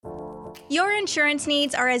Your insurance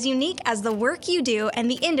needs are as unique as the work you do and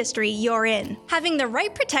the industry you're in. Having the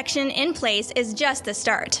right protection in place is just the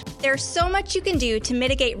start. There's so much you can do to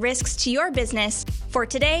mitigate risks to your business for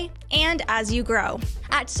today and as you grow.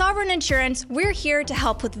 At Sovereign Insurance, we're here to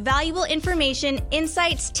help with valuable information,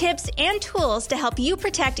 insights, tips, and tools to help you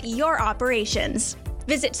protect your operations.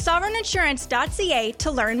 Visit sovereigninsurance.ca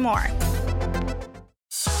to learn more.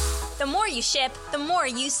 The more you ship, the more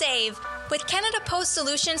you save. With Canada Post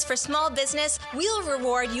Solutions for Small Business, we'll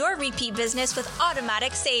reward your repeat business with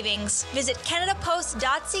automatic savings. Visit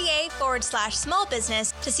canadapost.ca/small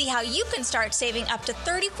business to see how you can start saving up to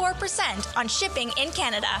 34% on shipping in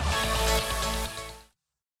Canada.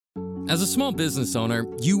 As a small business owner,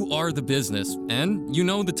 you are the business, and you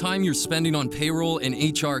know the time you're spending on payroll and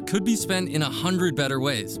HR could be spent in 100 better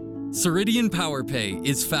ways. Ceridian PowerPay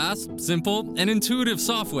is fast, simple, and intuitive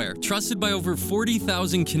software trusted by over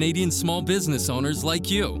 40,000 Canadian small business owners like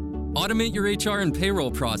you. Automate your HR and payroll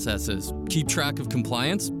processes, keep track of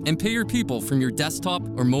compliance, and pay your people from your desktop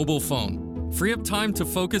or mobile phone. Free up time to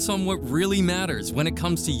focus on what really matters when it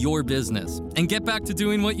comes to your business, and get back to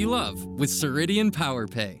doing what you love with Ceridian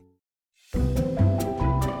PowerPay.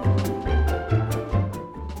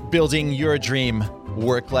 Building your dream,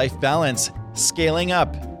 work-life balance, scaling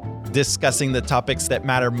up, discussing the topics that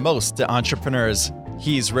matter most to entrepreneurs.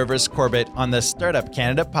 He's Rivers Corbett on the Startup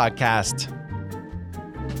Canada podcast.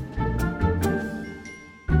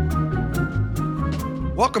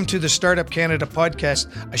 Welcome to the Startup Canada podcast,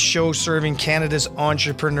 a show serving Canada's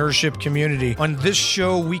entrepreneurship community. On this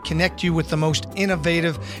show, we connect you with the most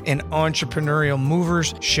innovative and entrepreneurial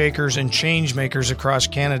movers, shakers, and change makers across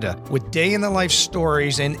Canada. With day-in-the-life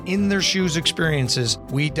stories and in-their-shoes experiences,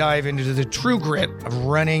 we dive into the true grit of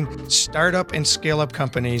running startup and scale-up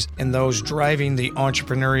companies and those driving the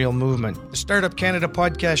entrepreneurial movement. The Startup Canada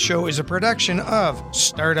podcast show is a production of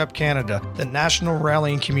Startup Canada, the national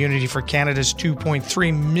rallying community for Canada's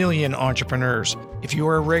 2.3 million entrepreneurs. If you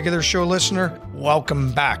are a regular show listener,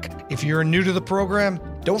 welcome back. If you're new to the program,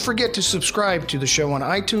 don't forget to subscribe to the show on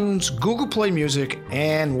iTunes, Google Play Music,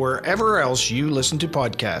 and wherever else you listen to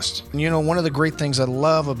podcasts. You know, one of the great things I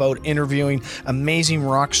love about interviewing amazing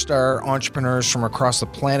rock star entrepreneurs from across the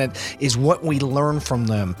planet is what we learn from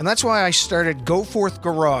them. And that's why I started Go Forth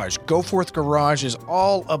Garage. Go Forth Garage is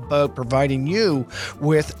all about providing you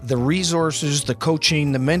with the resources, the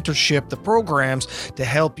coaching, the mentorship, the programs to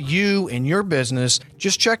help you in your business.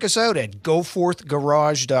 Just check us out at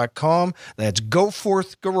goforthgarage.com. That's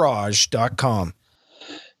goforthgarage.com.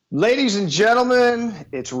 Ladies and gentlemen,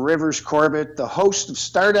 it's Rivers Corbett, the host of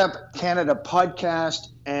Startup Canada podcast.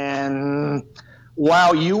 And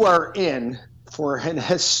while you are in for an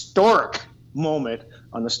historic moment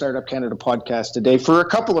on the Startup Canada podcast today for a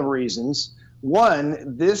couple of reasons.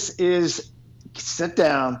 One, this is sit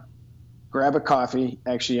down, grab a coffee.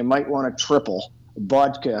 Actually, you might want a triple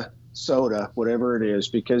vodka, soda, whatever it is,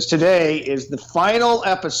 because today is the final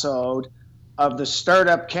episode of the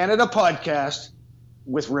Startup Canada podcast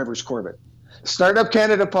with Rivers Corbett. Startup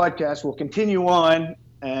Canada podcast will continue on,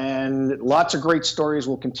 and lots of great stories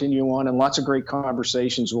will continue on, and lots of great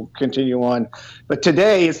conversations will continue on. But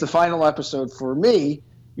today is the final episode for me,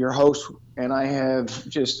 your host, and I have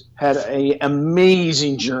just had an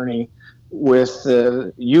amazing journey with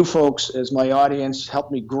you folks as my audience,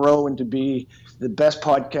 helped me grow into be the best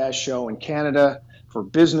podcast show in Canada for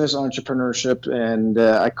business entrepreneurship, and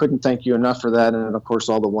I couldn't thank you enough for that. And of course,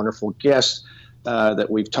 all the wonderful guests that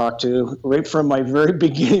we've talked to, right from my very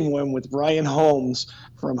beginning one with Ryan Holmes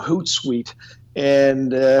from Hootsuite,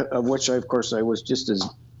 and of which I was just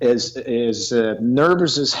as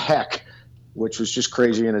nervous as heck, which was just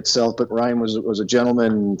crazy in itself. But Ryan was a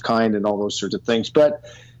gentleman, kind, and all those sorts of things. But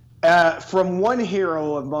from one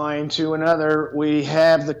hero of mine to another, we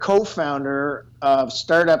have the co-founder of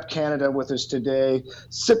Startup Canada with us today,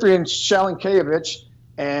 Cyprian Shalankevich.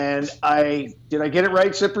 And did I get it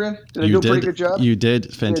right, Cyprian? Did I do a pretty good job? You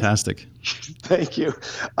did. Fantastic. Thank you.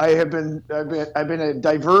 I've been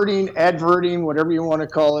adverting, whatever you want to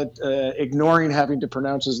call it, ignoring having to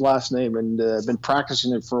pronounce his last name, and been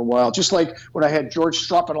practicing it for a while. Just like when I had George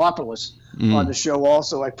Strophilopoulos on the show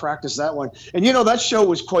also, I practiced that one. And that show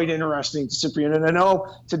was quite interesting, Cyprian. And I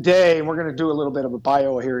know today, and we're going to do a little bit of a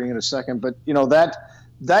bio hearing in a second, but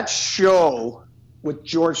that show with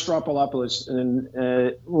George Strophilopoulos,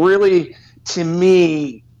 and really, to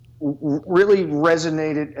me, really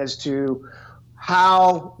resonated as to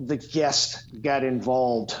how the guest got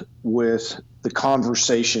involved with the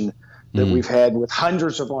conversation that we've had with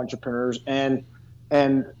hundreds of entrepreneurs. And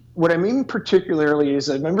what I mean particularly is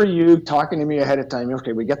I remember you talking to me ahead of time.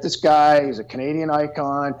 Okay, we got this guy. He's a Canadian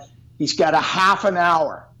icon. He's got a half an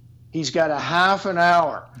hour He's got a half an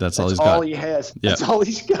hour. That's all he's got. He has. Yeah. That's all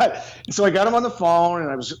he's got. And so I got him on the phone, and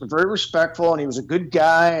I was very respectful, and he was a good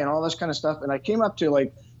guy and all this kind of stuff. And I came up to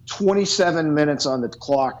like 27 minutes on the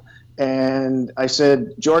clock. And I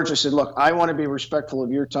said, George, I said, look, I want to be respectful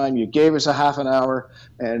of your time. You gave us a half an hour,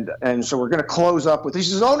 and so we're going to close up with. He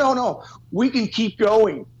says, oh, no, we can keep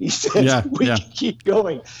going. He says, we can keep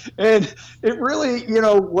going. And it really,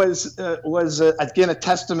 was again a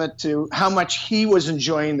testament to how much he was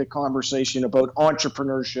enjoying the conversation about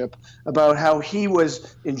entrepreneurship, about how he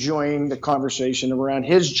was enjoying the conversation around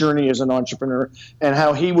his journey as an entrepreneur, and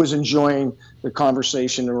how he was enjoying the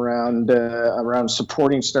conversation around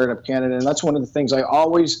supporting Startup Canada. And that's one of the things I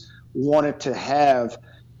always wanted to have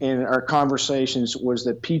in our conversations, was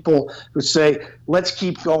that people would say, let's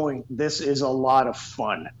keep going. This is a lot of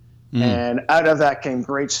fun. And out of that came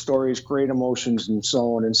great stories, great emotions, and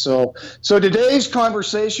so on. And so today's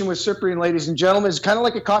conversation with Cyprian, ladies and gentlemen, is kind of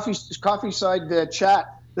like a coffee side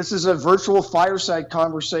chat. This is a virtual fireside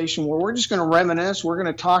conversation where we're just going to reminisce. We're going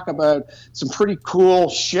to talk about some pretty cool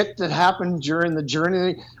shit that happened during the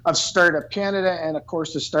journey of Startup Canada and, of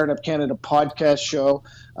course, the Startup Canada podcast show.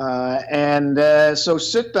 So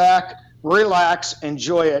sit back, relax,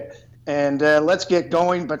 enjoy it, and let's get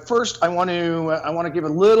going. But first, I want to give a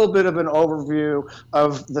little bit of an overview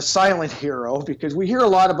of the silent hero, because we hear a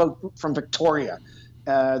lot from Victoria,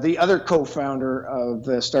 the other co-founder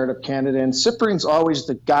of Startup Canada. And Cyprian's always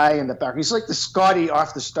the guy in the back. He's like the Scotty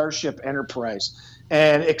off the Starship Enterprise.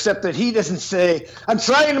 And except that he doesn't say, I'm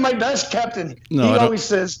trying my best, Captain. No, he always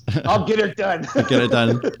says, I'll get it done. Get it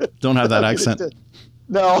done. Don't have that accent.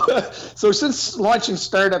 No. So since launching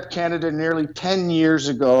Startup Canada nearly 10 years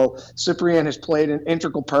ago, Cyprian has played an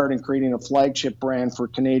integral part in creating a flagship brand for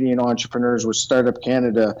Canadian entrepreneurs with Startup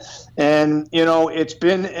Canada. And, it's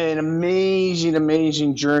been an amazing,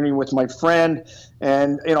 amazing journey with my friend.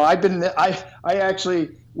 And, I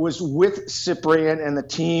actually was with Cyprian and the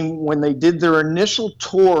team when they did their initial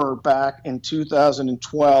tour back in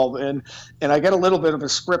 2012. And I got a little bit of a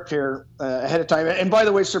script here ahead of time. And by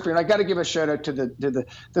the way, Cyprian, I got to give a shout out to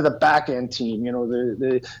the back end team,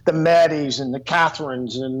 the Maddies and the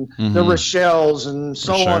Catherines and the Rochelles and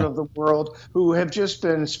so on of the world, who have just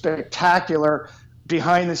been spectacular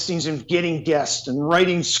behind the scenes and getting guests and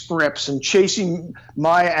writing scripts and chasing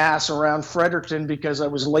my ass around Fredericton because I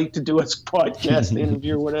was late to do a podcast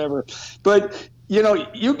interview or whatever. But,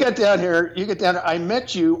 you get down here, I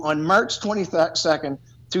met you on March 22nd,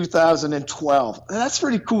 2012. And that's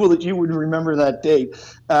pretty cool that you would remember that date.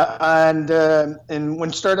 And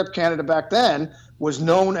when Startup Canada back then was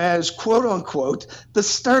known as, quote unquote, the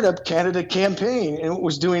Startup Canada campaign. And it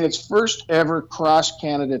was doing its first ever cross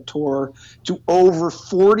Canada tour to over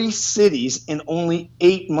 40 cities in only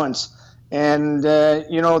 8 months. And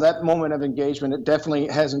that moment of engagement, it definitely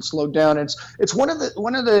hasn't slowed down. It's one of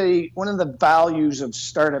the values of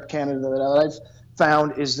Startup Canada that I've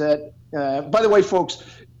found is that, by the way, folks,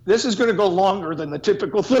 this is going to go longer than the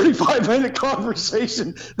typical 35-minute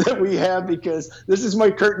conversation that we have, because this is my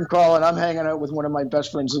curtain call and I'm hanging out with one of my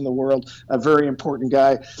best friends in the world, a very important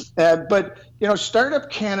guy. But Startup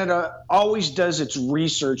Canada always does its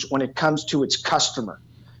research when it comes to its customer.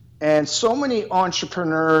 And so many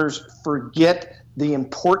entrepreneurs forget the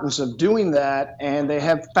importance of doing that, and they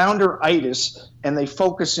have founderitis, and they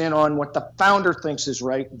focus in on what the founder thinks is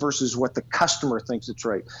right versus what the customer thinks is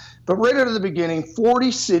right. But right out of the beginning,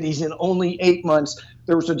 40 cities in only 8 months,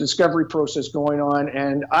 there was a discovery process going on,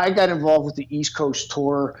 and I got involved with the East Coast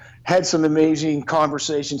tour, had some amazing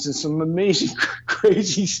conversations and some amazing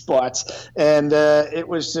crazy spots, and it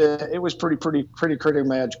was pretty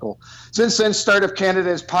magical. Since then, Startup Canada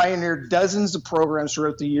has pioneered dozens of programs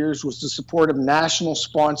throughout the years with the support of national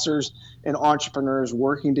sponsors and entrepreneurs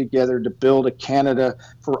working together to build a Canada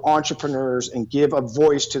for entrepreneurs and give a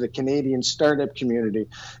voice to the Canadian startup community.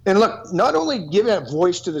 And look, not only give a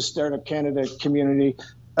voice to the Startup Canada community,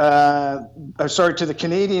 to the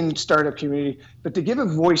Canadian startup community, but to give a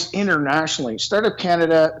voice internationally. Startup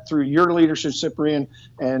Canada, through your leadership, Cyprian,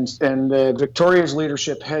 and Victoria's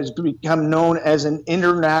leadership, has become known as an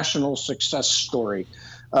international success story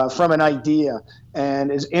from an idea,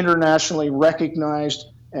 and is internationally recognized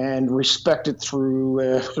and respected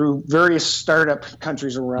through various startup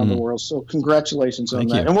countries around the world. So congratulations on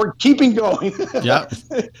that. And we're keeping going. Yeah.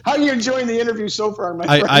 How are you enjoying the interview so far, my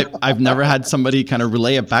friend? I've never had somebody kind of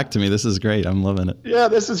relay it back to me. This is great. I'm loving it. Yeah,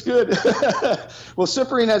 this is good. Well,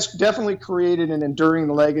 Cyprian has definitely created an enduring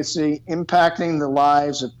legacy, impacting the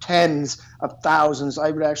lives of tens of thousands. I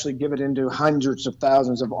would actually give it into hundreds of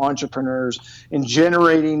thousands of entrepreneurs, and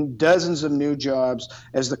generating dozens of new jobs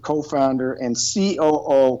as the co-founder and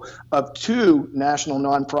COO CEO of two national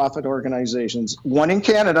nonprofit organizations, one in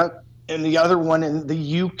Canada and the other one in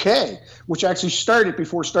the UK, which actually started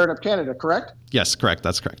before Startup Canada, correct? Yes, correct.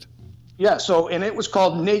 That's correct. Yeah, and it was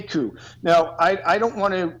called NAICU. Now, I don't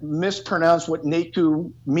want to mispronounce what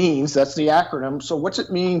NAICU means. That's the acronym. So what's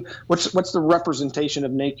it mean? What's the representation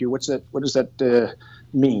of NAICU? What does that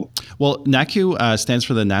mean? Well, NACU stands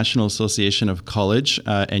for the National Association of College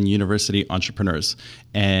and University Entrepreneurs.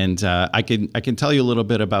 And I can tell you a little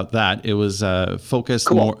bit about that. It was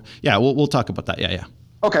focused more. Yeah, we'll talk about that. Yeah.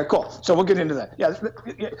 Okay, cool. So we'll get into that. Yeah,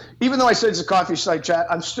 even though I said it's a coffee site chat,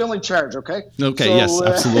 I'm still in charge, okay? Okay, so, yes,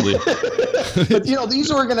 absolutely. But,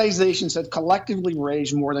 these organizations have collectively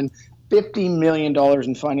raised more than $50 million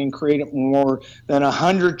in funding, created more than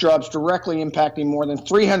 100 jobs, directly impacting more than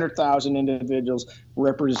 300,000 individuals,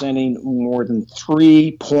 representing more than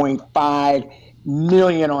 3.5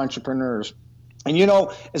 million entrepreneurs. And,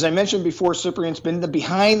 as I mentioned before, Cyprian's been the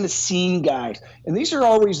behind the scene guys. And these are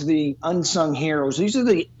always the unsung heroes. This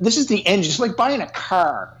is the engine. It's like buying a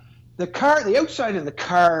car. The outside of the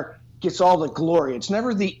car gets all the glory. It's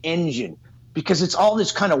never the engine, because it's all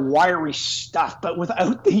this kind of wiry stuff. But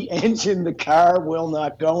without the engine, the car will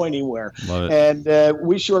not go anywhere. Love it. And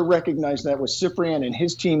we sure recognize that with Cyprian and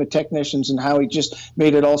his team of technicians, and how he just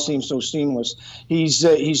made it all seem so seamless. He's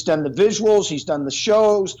done the visuals. He's done the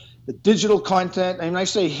shows, the digital content. And I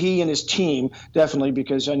say he and his team, definitely,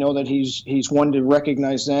 because I know that he's one to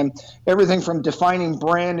recognize them. Everything from defining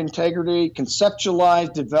brand integrity,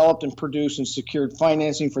 conceptualized, developed, and produced and secured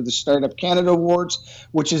financing for the Startup Canada Awards,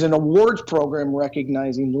 which is an awards program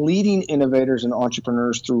recognizing leading innovators and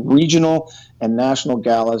entrepreneurs through regional and national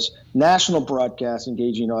galas, national broadcasts,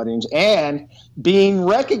 engaging audience, and being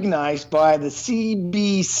recognized by the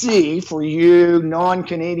CBC, for you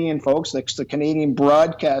non-Canadian folks, that's the Canadian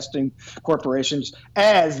Broadcasting Corporations,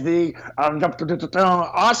 as the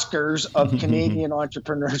Oscars of Canadian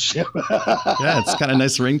entrepreneurship. Yeah, it's kind of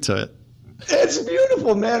nice ring to it. It's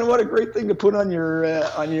beautiful, man. What a great thing to put on your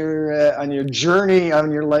journey,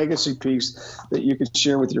 on your legacy piece that you can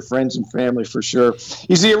share with your friends and family, for sure.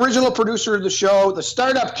 He's the original producer of the show, the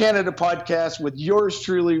Startup Canada podcast, with yours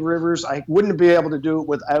truly, Rivers. I wouldn't be able to do it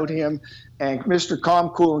without him. And Mr. Calm,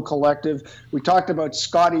 Cool, and Collective. We talked about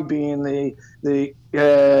Scotty being the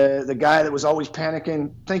guy that was always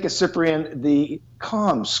panicking. Think of Cyprian, the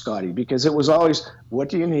calm Scotty, because it was always, what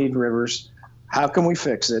do you need, Rivers? How can we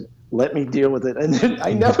fix it? Let me deal with it. And then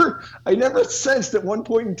I never sensed at one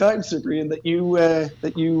point in time, Cyprian, that you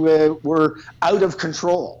were out of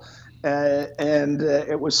control. And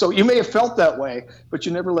it was, so you may have felt that way, but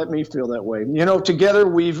you never let me feel that way. Together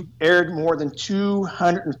we've aired more than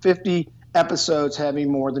 250 episodes, having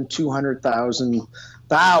more than 200,000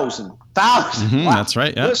 wow, that's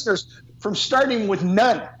right. Yeah. listeners, from starting with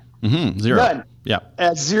none. Zero. None. Yeah.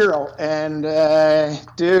 At zero. And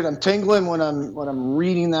dude, I'm tingling when I'm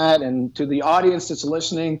reading that. And to the audience that's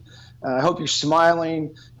listening, I hope you're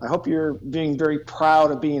smiling. I hope you're being very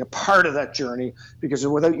proud of being a part of that journey, because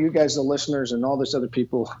without you guys, the listeners, and all these other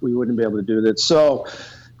people, we wouldn't be able to do that. So,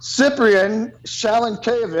 Cyprian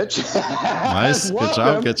Shalankevich. Nice.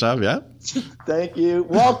 Good job. Yeah. Thank you.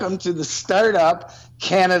 Welcome to the Startup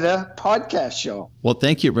Canada podcast show. Well,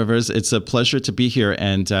 thank you, Rivers. It's a pleasure to be here.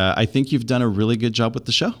 And I think you've done a really good job with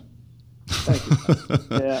the show. Thank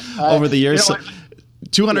you. Yeah. Over the years.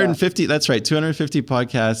 250, that's right, 250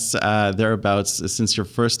 podcasts, thereabouts, since your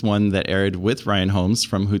first one that aired with Ryan Holmes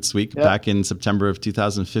from Hootsuite back in September of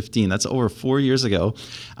 2015. That's over 4 years ago.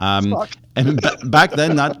 And back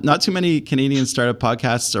then, not too many Canadian startup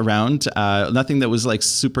podcasts around, nothing that was like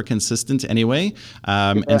super consistent anyway.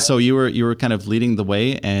 And so you were kind of leading the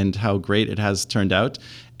way, and how great it has turned out.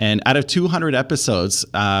 And out of 200 episodes,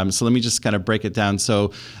 so let me just kind of break it down.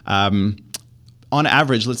 So, on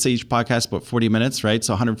average, let's say each podcast about 40 minutes, right?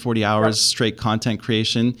 So 140 hours straight content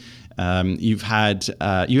creation. You'd had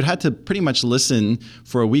to pretty much listen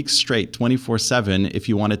for a week straight, 24/7, if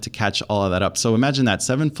you wanted to catch all of that up. So imagine that,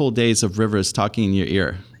 7 full days of Rivers talking in your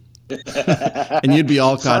ear. And you'd be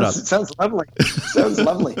all caught up. Sounds lovely. Sounds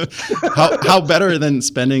lovely. How better than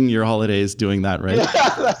spending your holidays doing that, right?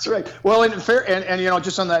 Yeah, that's right. Well, and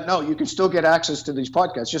just on that note, you can still get access to these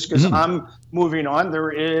podcasts. Just because I'm moving on,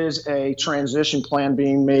 there is a transition plan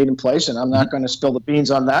being made in place, and I'm not going to spill the beans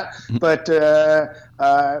on that. But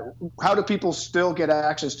how do people still get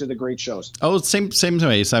access to the great shows? Oh, same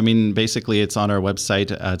ways. I mean, basically, it's on our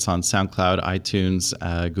website. It's on SoundCloud, iTunes,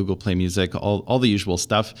 Google Play Music, all the usual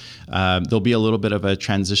stuff. There'll be a little bit of a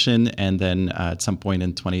transition, and then at some point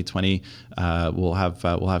in 2020, we'll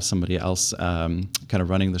have somebody else kind of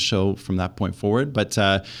running the show from that point forward. But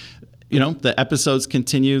the episodes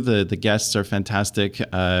continue. The guests are fantastic.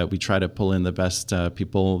 We try to pull in the best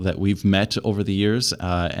people that we've met over the years,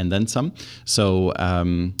 and then some. So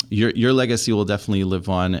your legacy will definitely live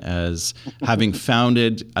on as having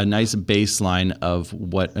founded a nice baseline of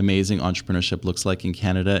what amazing entrepreneurship looks like in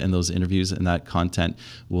Canada, and those interviews and that content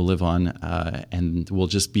will live on, and we'll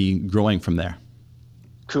just be growing from there.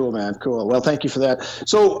 Cool, man. Cool. Well, thank you for that.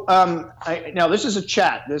 So now this is a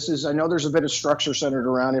chat. I know there's a bit of structure centered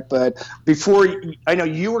around it, but I know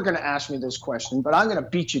you were going to ask me this question, but I'm going to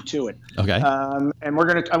beat you to it. Okay. And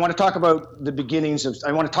I want to talk about the beginnings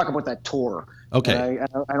I want to talk about that tour. Okay.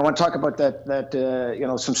 I want to talk about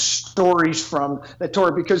that some stories from that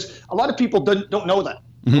tour, because a lot of people don't know that.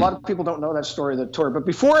 Mm-hmm. A lot of people don't know that story of the tour. But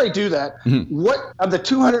before I do that, what of the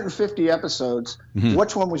 250 episodes,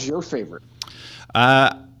 which one was your favorite?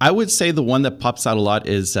 I would say the one that pops out a lot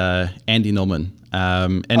is Andy Nolman.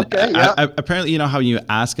 Apparently, how you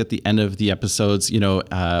ask at the end of the episodes,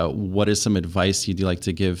 what is some advice you'd like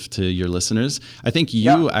to give to your listeners? I think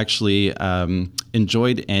you actually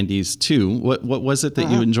enjoyed Andy's too. What was it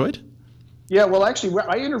that you enjoyed? Yeah, well, actually,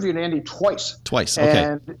 I interviewed Andy twice. Twice,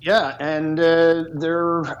 okay. And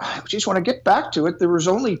I just want to get back to it. There was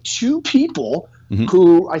only two people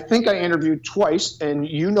who I think I interviewed twice, and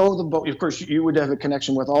them both. Of course, you would have a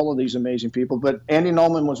connection with all of these amazing people, but Andy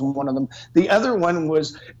Nolman was one of them. The other one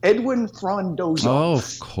was Edwin Frondozo. Oh,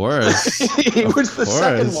 of course. He was the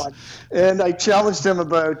second one. And I challenged him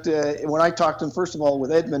about, when I talked to him, first of all,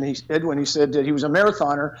 with Edwin, he said that he was a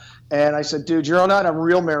marathoner. And I said, dude, you're not a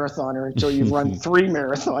real marathoner until you've run 3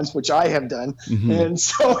 marathons, which I have done. And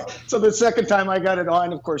so the second time I got it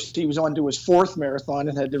on, of course, he was on to his 4th marathon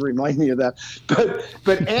and had to remind me of that.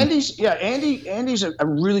 But Andy's a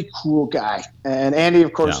really cool guy. And Andy,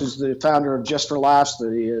 of course, is the founder of Just for Laughs,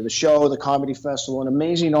 the show, the comedy festival, an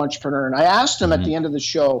amazing entrepreneur. And I asked him at the end of the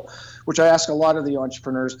show, which I ask a lot of the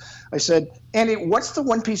entrepreneurs, I said, Andy, what's the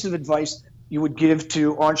one piece of advice you would give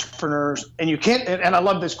to entrepreneurs? And you can't, and I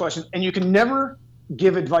love this question, and you can never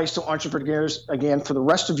give advice to entrepreneurs again for the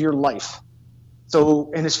rest of your life.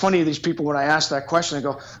 So, and it's funny, these people, when I ask that question, they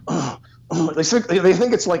go, they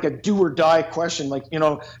think it's like a do or die question. Like,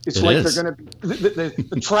 it's like they're going to,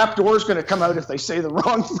 the trap door is going to come out if they say the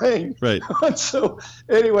wrong thing. Right. So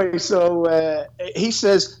anyway, he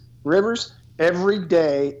says, Rivers, every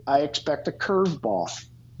day I expect a curveball.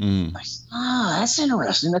 I said, that's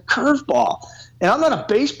interesting, a curveball. And I'm not a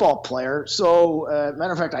baseball player, so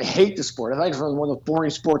matter of fact, I hate the sport. I think it's one of the boring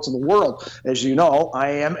sports in the world. As you know, I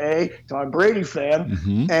am a Tom Brady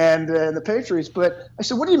fan and the Patriots. But I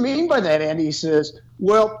said, what do you mean by that, Andy? He says,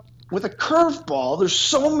 well, with a curveball, there's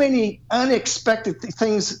so many unexpected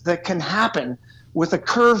things that can happen with a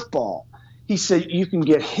curveball. He said, you can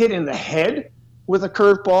get hit in the head with a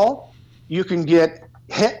curveball. You can get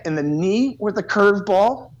hit in the knee with a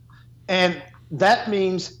curveball. And that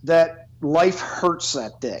means that life hurts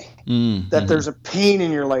that day, that there's a pain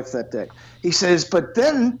in your life that day. He says, but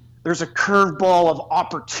then there's a curveball of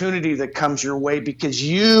opportunity that comes your way because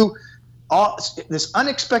this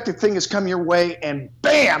unexpected thing has come your way and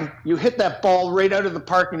bam, you hit that ball right out of the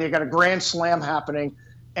park and you got a grand slam happening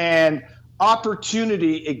and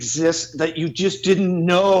opportunity exists that you just didn't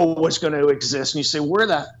know was going to exist. And you say, where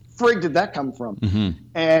the frig did that come from?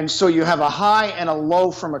 And so you have a high and a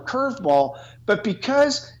low from a curveball, but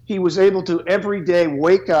because he was able to every day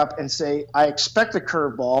wake up and say, I expect a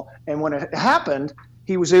curveball, and when it happened,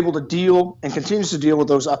 he was able to deal and continues to deal with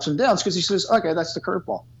those ups and downs because he says, okay, that's the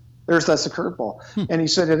curveball. That's the curveball. And he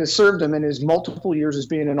said it has served him in his multiple years as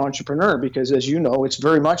being an entrepreneur because, as you know, it's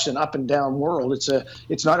very much an up and down world.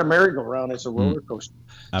 It's not a merry-go-round, it's a roller coaster.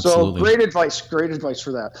 Absolutely. So great advice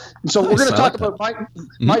for that. And so we're going to talk about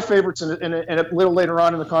my favorites in a little later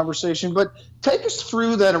on in the conversation, but take us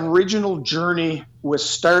through that original journey with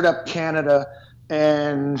Startup Canada.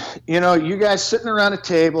 And, you guys sitting around a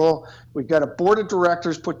table, we've got a board of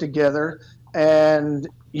directors put together, and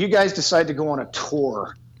you guys decide to go on a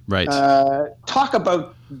tour. Right. Talk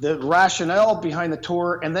about the rationale behind the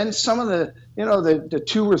tour, and then some of the, the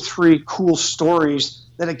 2 or 3 cool stories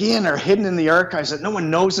that, again, are hidden in the archives that no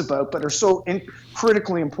one knows about, but are so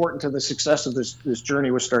critically important to the success of this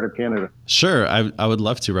journey with Startup Canada. Sure. I would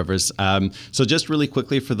love to, Rivers. So just really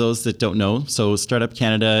quickly for those that don't know, so Startup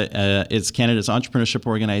Canada is Canada's entrepreneurship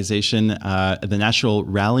organization, the national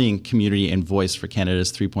rallying community and voice for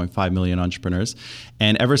Canada's 3.5 million entrepreneurs.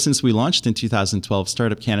 And ever since we launched in 2012,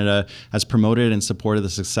 Startup Canada has promoted and supported the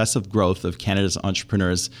successive growth of Canada's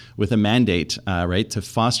entrepreneurs with a mandate, right, to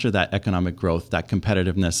foster that economic growth, that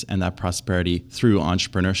competitiveness, and that prosperity through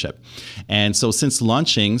entrepreneurship. And so since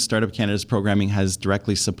launching, Startup Canada's programming has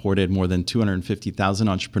directly supported more than 250,000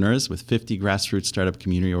 entrepreneurs with 50 grassroots startup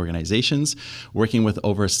community organizations, working with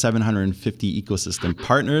over 750 ecosystem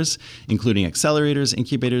partners, including accelerators,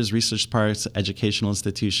 incubators, research parks, educational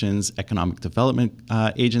institutions, economic development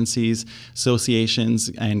agencies,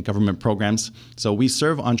 associations, and government programs. So we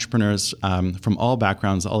serve entrepreneurs from all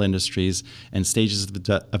backgrounds, all industries, and stages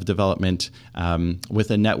of development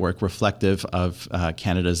with a network reflective of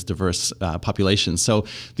Canada's diverse population. So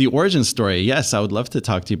the origin story, yes, I would love to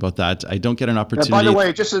talk to you about that. I don't get an opportunity. By the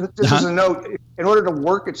way, just as a note, in order to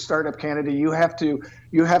work at Startup Canada, you have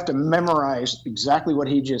to memorize exactly what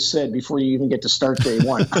he just said before you even get to start day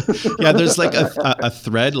one. Yeah, there's like a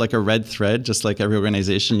thread, like a red thread, just like every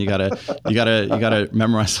organization. You gotta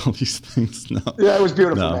memorize all these things. No. Yeah, it was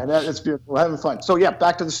beautiful, man. That's beautiful. We're having fun. So yeah,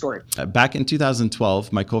 back to the story. Back in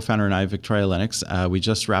 2012, my co-founder and I, Victoria Lennox, we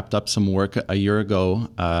just wrapped up some work a year ago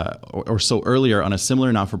or so earlier on a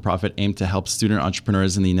similar not-for-profit aimed to help student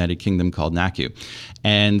entrepreneurs in the United Kingdom called NACU.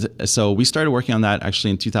 And so we started working on that actually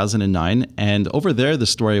in 2009. And over there, the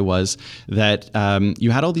story was that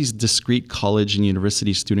you had all these discrete college and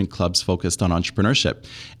university student clubs focused on entrepreneurship.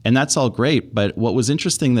 And that's all great. But what was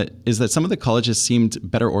interesting is that some of the colleges seemed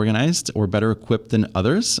better organized or better equipped than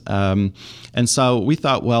others. And so we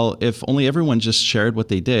thought, well, if only everyone just shared what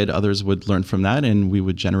they did, others would learn from that and we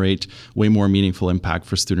would generate way more meaningful impact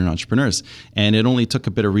for student entrepreneurs. And it only took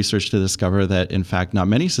a bit of research to discover that, in fact, not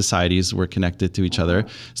many societies were connected to each other.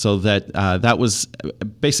 So that was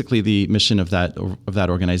basically the mission of that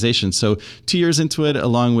organization. So 2 years into it,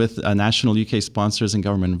 along with national UK sponsors and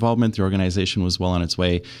government involvement, the organization was well on its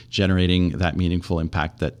way, generating that meaningful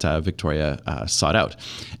impact that Victoria sought out.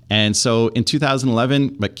 And so in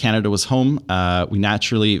 2011, but Canada was home,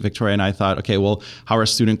 Victoria and I thought, okay, well, how are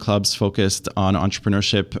student clubs focused on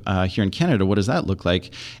entrepreneurship here in Canada? What does that look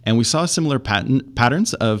like? And we saw similar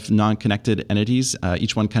patterns of non-connected entities,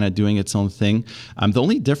 each one kind of doing its own thing. The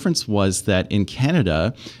only difference was that in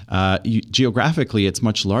Canada, geographically, it's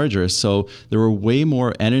much larger. So there were way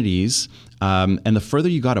more entities. And the further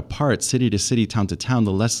you got apart, city to city, town to town,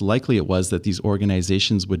 the less likely it was that these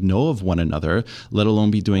organizations would know of one another, let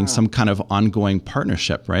alone be doing some kind of ongoing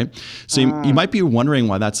partnership, right? So you might be wondering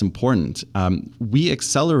why that's important.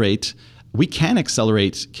 We can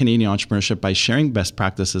accelerate Canadian entrepreneurship by sharing best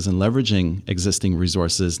practices and leveraging existing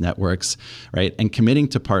resources, networks, right? And committing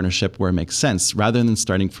to partnership where it makes sense rather than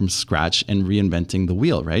starting from scratch and reinventing the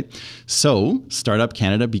wheel, right? So Startup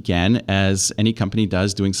Canada began as any company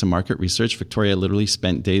does, doing some market research. Victoria literally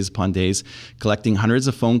spent days upon days collecting hundreds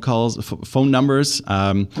of phone numbers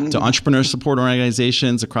to entrepreneur support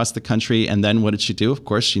organizations across the country. And then what did she do? Of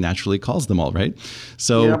course, she naturally calls them all, right?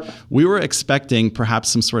 So we were expecting perhaps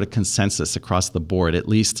some sort of consensus across the board, at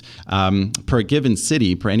least per any given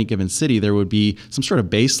city, there would be some sort of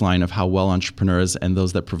baseline of how well entrepreneurs and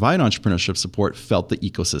those that provide entrepreneurship support felt the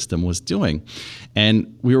ecosystem was doing.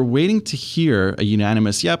 And we were waiting to hear a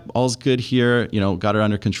unanimous, yep, all's good here, got it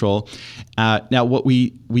under control. Now, what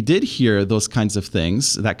we did hear those kinds of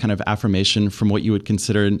things, that kind of affirmation from what you would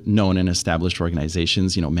consider known and established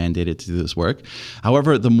organizations, mandated to do this work.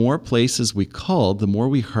 However, the more places we called, the more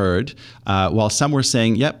we heard, while some were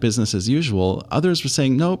saying, yep, business as usual, others were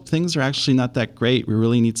saying, nope, things are actually not that great. We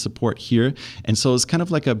really need support here. And so it's kind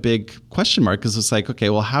of like a big question mark because it's like, okay,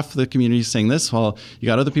 well, half of the community is saying this, while you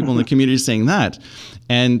got other people in the community saying that.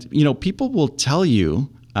 And, people will tell you,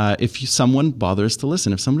 if someone bothers to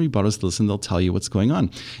listen. If somebody bothers to listen, they'll tell you what's going on.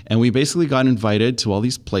 And we basically got invited to all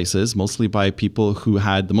these places, mostly by people who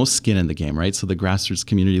had the most skin in the game, right? So the grassroots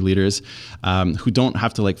community leaders who don't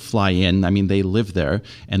have to fly in. I mean, they live there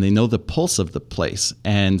and they know the pulse of the place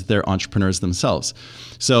and they're entrepreneurs themselves.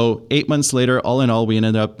 So 8 months later, all in all, we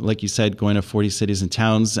ended up, like you said, going to 40 cities and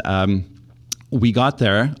towns. We got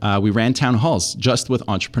there, we ran town halls just with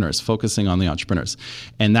entrepreneurs, focusing on the entrepreneurs.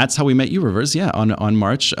 And that's how we met you, Rivers, on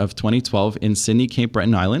March of 2012 in Sydney, Cape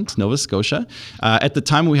Breton Island, Nova Scotia. At the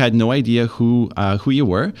time, we had no idea who you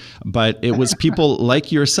were, but it was people like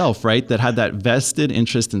yourself, right, that had that vested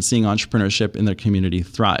interest in seeing entrepreneurship in their community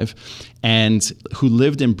thrive and who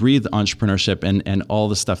lived and breathed entrepreneurship and all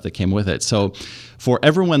the stuff that came with it. So for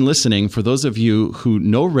everyone listening, for those of you who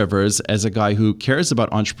know Rivers as a guy who cares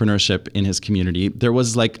about entrepreneurship in his community, there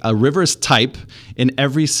was like a Rivers type in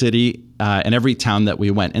every city in every town that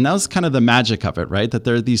we went. And that was kind of the magic of it, right? That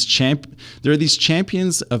there are these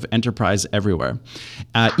champions of enterprise everywhere.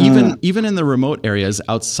 Even in the remote areas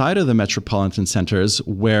outside of the metropolitan centers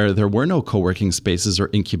where there were no co-working spaces or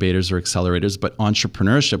incubators or accelerators, but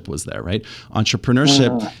entrepreneurship was there, right?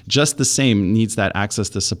 Entrepreneurship, just the same, needs that access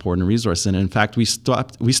to support and resource. And in fact, we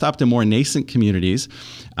stopped in more nascent communities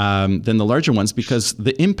than the larger ones because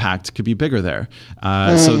the impact could be bigger there.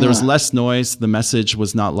 So there was less noise. The message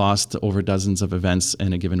was not lost over dozens of events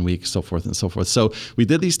in a given week, so forth and so forth. So we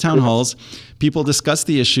did these town halls. People discussed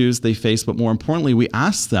the issues they faced, but more importantly, we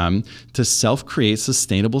asked them to self-create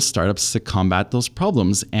sustainable startups to combat those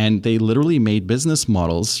problems. And they literally made business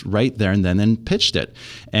models right there and then and pitched it.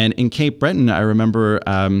 And in Cape Breton, I remember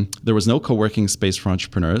there was no co-working space for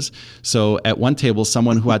entrepreneurs. So at one table,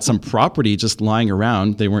 someone who had some property just lying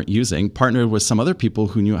around they weren't using, partnered with some other people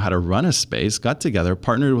who knew how to run a space, got together,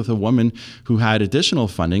 partnered with a woman who had additional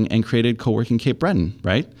funding and created Co-working Cape Breton,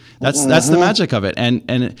 right? That's the magic of it.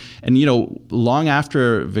 And you know, long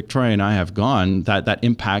after Victoria and I have gone, that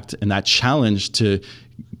impact and that challenge to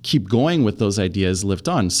keep going with those ideas lived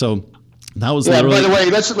on. So that was literally... By the way,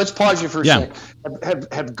 let's pause you for a sec.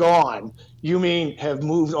 Have gone. You mean have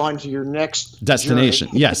moved on to your next destination?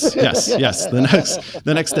 Journey. Yes. The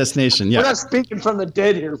next destination. Yeah. We're not speaking from the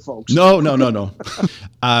dead here, folks. No.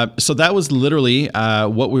 So that was literally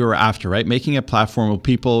what we were after, right? Making a platform where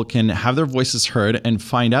people can have their voices heard and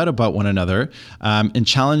find out about one another, and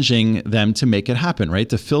challenging them to make it happen, right?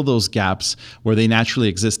 To fill those gaps where they naturally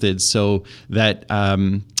existed, so that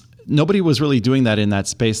nobody was really doing that in that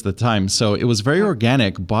space at the time. So it was very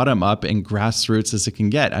organic, bottom up, and grassroots as it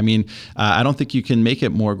can get. I mean, I don't think you can make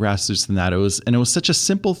it more grassroots than that. It was such a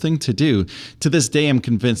simple thing to do. To this day, I'm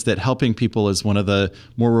convinced that helping people is one of the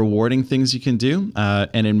more rewarding things you can do.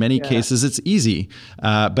 And in many cases, it's easy.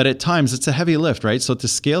 But at times, it's a heavy lift, right? So to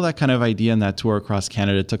scale that kind of idea and that tour across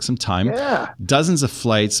Canada took some time. Yeah. Dozens of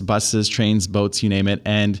flights, buses, trains, boats, you name it.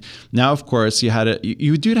 And now, of course, you had a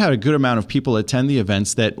good amount of people attend the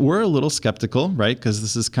events that were a little skeptical, right? Because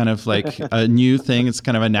this is kind of like a new thing. It's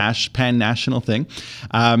kind of a pan-national thing.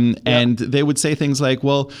 And they would say things like,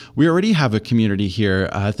 well, we already have a community here.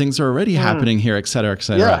 Things are already happening here, et cetera, et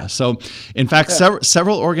cetera. Yeah. So in fact,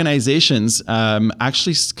 several organizations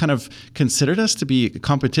actually kind of considered us to be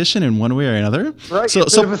competition in one way or another. Right.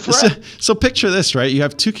 So picture this, right? You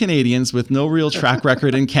have two Canadians with no real track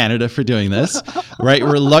record in Canada for doing this, right?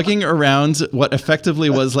 We're lugging around what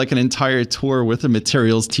effectively was like an entire tour worth of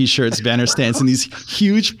materials, t-shirts, banner stands, in these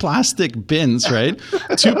huge plastic bins, right?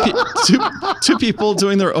 Two people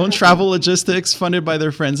doing their own travel logistics funded by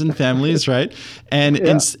their friends and families, right? And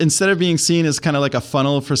instead of being seen as kind of like a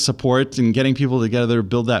funnel for support and getting people together,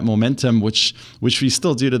 build that momentum, which we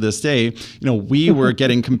still do to this day, you know, we were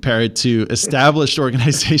getting compared to established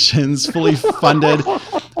organizations, fully funded,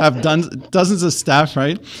 have dozens of staff,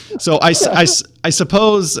 right? So I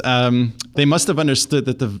suppose they must have understood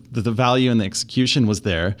that the value and the execution was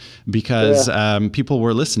there because people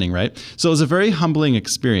were listening, right? So it was a very humbling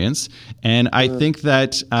experience. And I think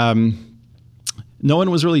that no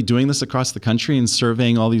one was really doing this across the country and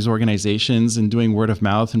surveying all these organizations and doing word of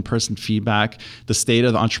mouth and person feedback, the state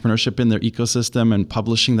of the entrepreneurship in their ecosystem, and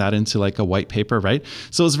publishing that into like a white paper, right?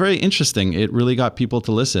 So it was very interesting. It really got people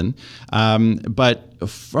to listen. But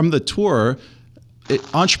from the tour,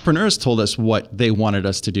 entrepreneurs told us what they wanted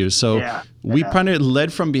us to do. So we kind of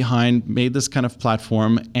led from behind, made this kind of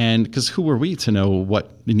platform, and because who were we to know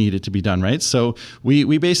what needed to be done, right? So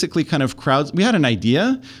we basically kind of we had an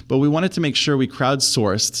idea, but we wanted to make sure we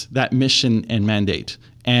crowdsourced that mission and mandate.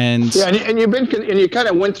 And you kind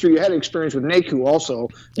of went through. You had experience with NACU also.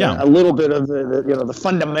 A little bit of the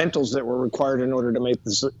fundamentals that were required in order to make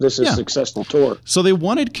this a successful tour. So they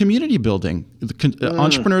wanted community building.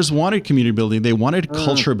 Entrepreneurs wanted community building. They wanted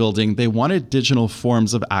culture building. They wanted digital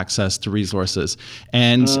forms of access to resources.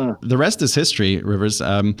 And the rest is history, Rivers.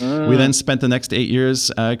 We then spent the next 8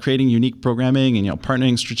 years creating unique programming and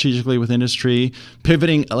partnering strategically with industry,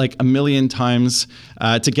 pivoting like a million times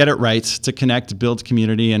to get it right, to connect, build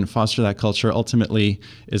community, and foster that culture. Ultimately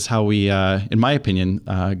is how we, in my opinion,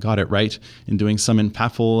 got it right in doing some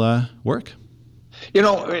impactful work.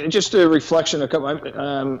 Just a reflection.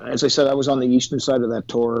 As I said, I was on the eastern side of that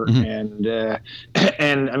tour, and I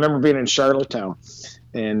remember being in Charlottetown,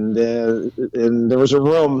 and there was a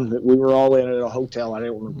room that we were all in at a hotel. I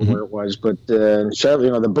don't remember where it was, but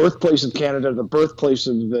Charlotte, the birthplace of Canada, the birthplace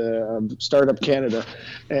of Startup Canada,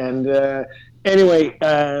 and anyway.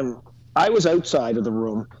 I was outside of the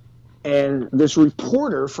room, and this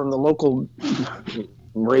reporter from the local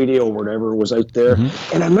radio or whatever was out there,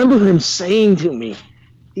 and I remember him saying to me,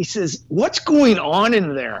 he says, "What's going on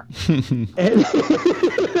in there?" And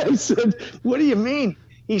I said, "What do you mean?"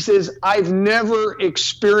 He says, "I've never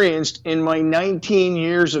experienced in my 19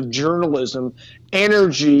 years of journalism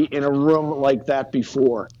energy in a room like that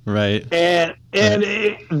before." Right. And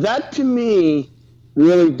that to me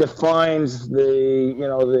really defines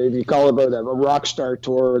you call it a rock star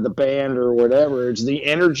tour or the band or whatever. It's the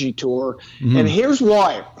energy tour. Mm-hmm. And here's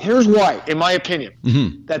why, in my opinion,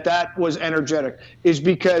 that was energetic, is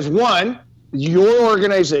because one, your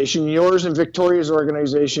organization, yours and Victoria's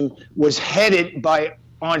organization, was headed by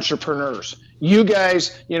entrepreneurs. You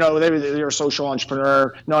guys, they're a social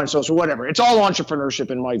entrepreneur, non-social, whatever. It's all entrepreneurship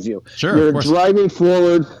in my view. Sure, you're driving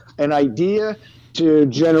forward an idea to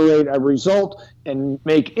generate a result and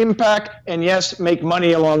make impact, and yes, make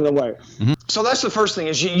money along the way. Mm-hmm. So that's the first thing,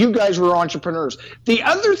 is you guys were entrepreneurs. The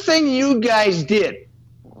other thing you guys did,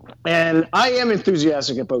 and I am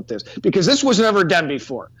enthusiastic about this because this was never done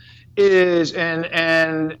before, is and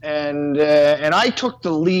I took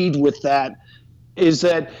the lead with that, is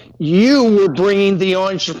that you were bringing the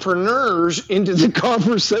entrepreneurs into the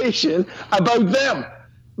conversation about them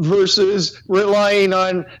versus relying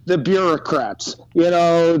on the bureaucrats,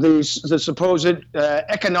 the supposed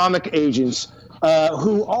economic agents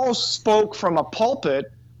who all spoke from a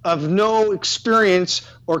pulpit of no experience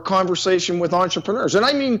or conversation with entrepreneurs. And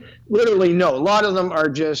I mean, literally no. A lot of them are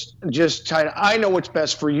just trying to, I know what's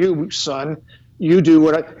best for you, son. You do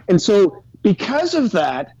and so because of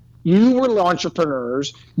that, you were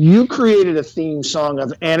entrepreneurs, you created a theme song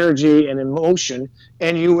of energy and emotion,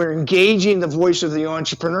 and you were engaging the voice of the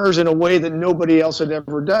entrepreneurs in a way that nobody else had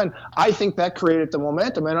ever done. I think that created the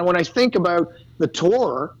momentum. And when I think about the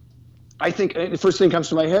tour, I think the first thing that comes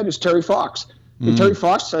to my head is Terry Fox. Mm-hmm. Terry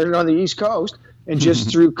Fox started on the East Coast, and just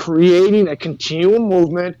through creating a continual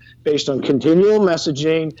movement based on continual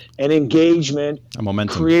messaging and engagement,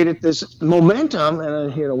 created this momentum.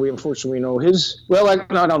 And we unfortunately know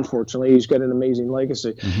not unfortunately, he's got an amazing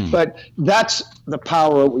legacy. Mm-hmm. But that's the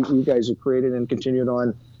power you guys have created and continued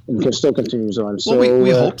on, and still continues on. So we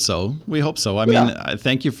hope so. We hope so. I mean,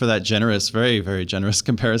 thank you for that generous, very, very generous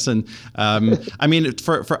comparison. I mean,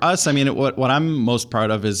 for us, I mean, what I'm most proud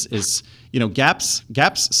of is gaps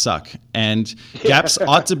suck, and gaps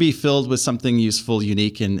ought to be filled with something useful,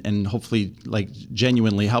 unique, and hopefully like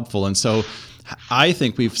genuinely helpful. And so I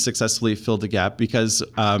think we've successfully filled the gap because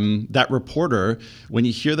that reporter, when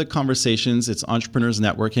you hear the conversations, it's entrepreneurs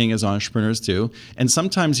networking, as entrepreneurs do. And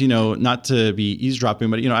sometimes, not to be eavesdropping,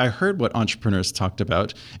 but, I heard what entrepreneurs talked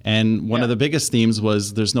about. And one of the biggest themes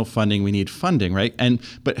was there's no funding, we need funding, right?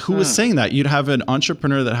 But who was saying that? You'd have an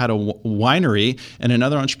entrepreneur that had a winery and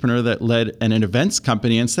another entrepreneur that led an events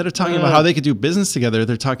company. Instead of talking about how they could do business together,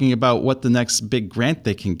 they're talking about what the next big grant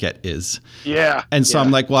they can get is. Yeah. And so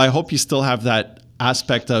I'm like, well, I hope you still have that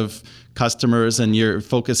aspect of customers and you're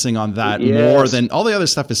focusing on that more than all the other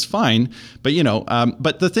stuff is fine. But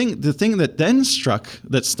but the thing that then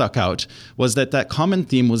stuck out was that common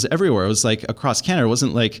theme was everywhere. It was like across Canada. It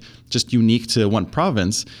wasn't like just unique to one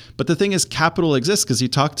province. But the thing is, capital exists because you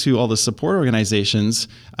talk to all the support organizations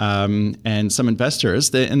and some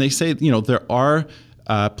investors, and they say there are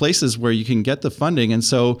places where you can get the funding. And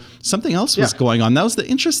so something else was going on. That was the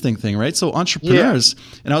interesting thing, right? So entrepreneurs,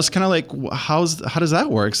 and I was kind of like, how does that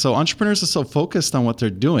work? So entrepreneurs are so focused on what they're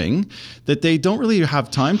doing that they don't really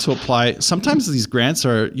have time to apply. Sometimes these grants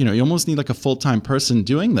are, you almost need like a full-time person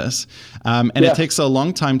doing this. And it takes a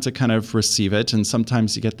long time to kind of receive it. And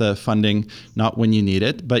sometimes you get the funding not when you need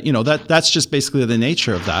it. But that's just basically the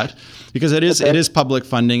nature of that, because it is public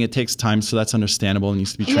funding. It takes time. So that's understandable. It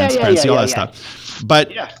needs to be transparency, all that stuff. But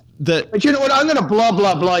you know what? I'm going to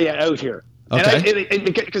blah you out here. Okay.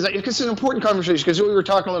 Because it's an important conversation, because we were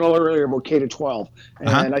talking a little earlier about K to 12,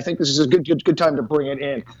 and I think this is a good time to bring it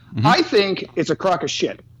in. Mm-hmm. I think it's a crock of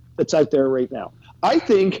shit that's out there right now. I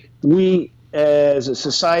think we as a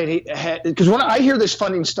society, because when I hear this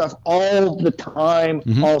funding stuff all the time,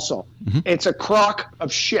 also, it's a crock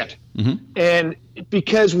of shit. Mm-hmm. And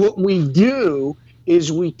because what we do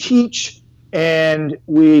is we teach and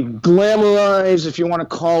we glamorize, if you want to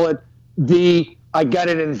call it, I got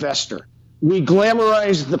an investor. We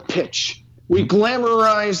glamorize the pitch. We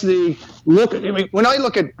glamorize when I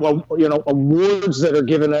look at, awards that are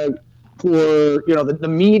given out for, the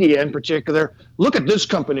media in particular, look at this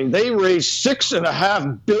company. They raised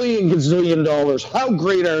 $6.5 billion. How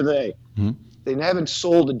great are they? Mm-hmm. They haven't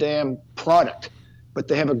sold a damn product, but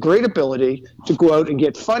they have a great ability to go out and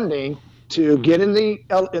get funding to get in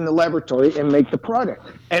the laboratory and make the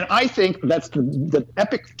product. And I think that's the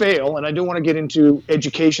epic fail, and I do want to get into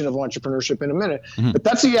education of entrepreneurship in a minute, but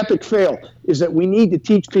that's the epic fail, is that we need to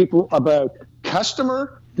teach people about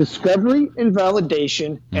customer discovery and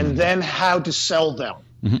validation, and then how to sell them.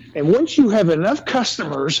 And once you have enough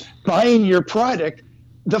customers buying your product,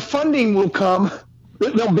 the funding will come.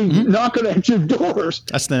 They'll be knocking at your doors.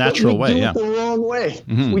 That's the natural way. We do it the wrong way.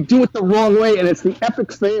 We do it the wrong way, and it's the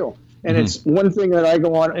epic fail. And it's one thing that I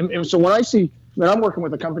go on. And so when I see that, I'm working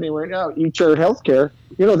with a company right now, eChart Healthcare,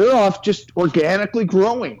 they're off just organically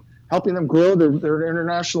growing, helping them grow their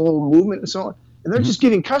international movement and so on. And they're just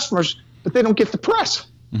getting customers, but they don't get the press.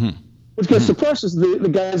 What gets the press is the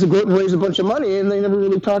guys that go out and raise a bunch of money, and they never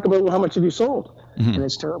really talk about how much have you sold. And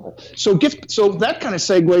it's terrible. So that kind of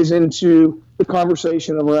segues into the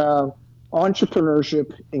conversation around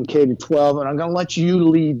entrepreneurship in K-12, and I'm going to let you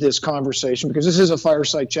lead this conversation because this is a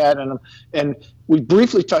fireside chat, and we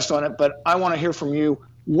briefly touched on it, but I want to hear from you.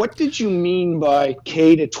 What did you mean by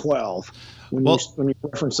K-12 when you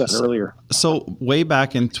referenced that earlier? So way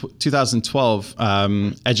back in 2012,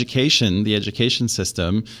 the education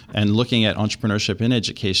system and looking at entrepreneurship in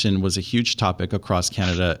education was a huge topic across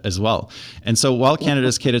Canada as well. And so while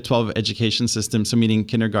Canada's K-12 education system, so meaning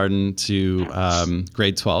kindergarten to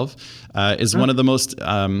grade 12, is one of the most,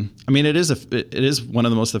 it is one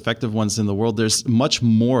of the most effective ones in the world. There's much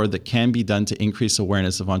more that can be done to increase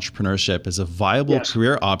awareness of entrepreneurship as a viable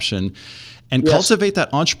career option and cultivate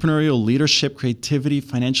that entrepreneurial leadership, creativity,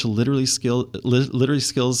 financial literacy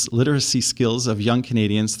skills of young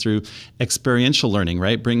Canadians through experiential learning,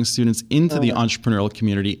 right? Bringing students into the entrepreneurial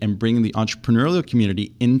community and bringing the entrepreneurial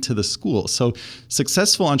community into the school. So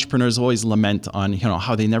successful entrepreneurs always lament on,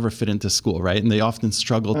 how they never fit into school, right? And they often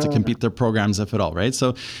struggle to complete their programs, if at all, right?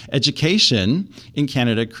 So education in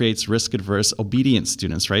Canada creates risk-averse, obedient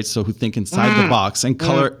students, right? So who think inside the box and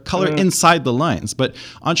color inside the lines. But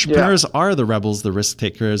entrepreneurs are the rebels, the risk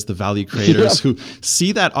takers, the value creators who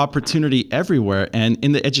see that opportunity everywhere. And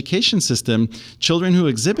in the education system, children who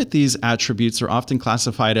exhibit these attributes are often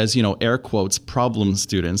classified as, air quotes, problem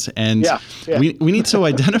students. And we need to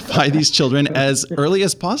identify these children as early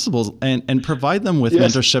as possible and provide them with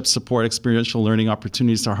mentorship, support, experiential learning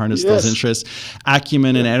opportunities to harness those interests,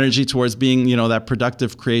 acumen and energy towards being, that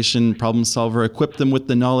productive creation, problem solver, equip them with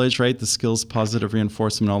the knowledge, right? The skills, positive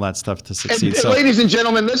reinforcement, all that stuff to succeed. And ladies and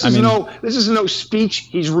gentlemen, this is no speech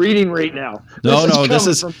he's reading right now. This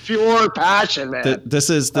is from pure passion, man. This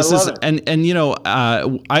is there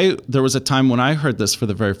was a time when I heard this for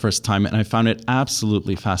the very first time, and I found it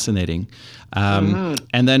absolutely fascinating.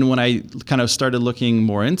 And then when I kind of started looking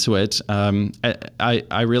more into it,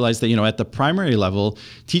 I realized that, at the primary level,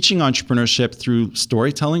 teaching entrepreneurship through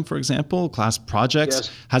storytelling, for example, class projects,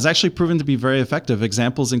 has actually proven to be very effective.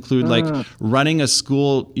 Examples include like running a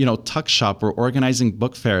school, tuck shop or organizing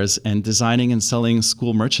book fairs and designing and selling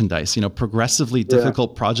school merchandise, progressively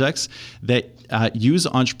difficult projects that use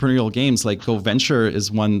entrepreneurial games. Like Go Venture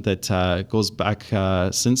is one that goes back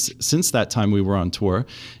since that time we were on tour.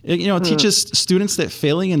 It teaches students that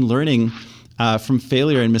failing and learning from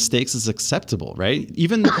failure and mistakes is acceptable, right?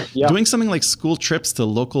 Even doing something like school trips to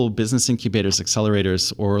local business incubators,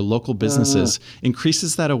 accelerators, or local businesses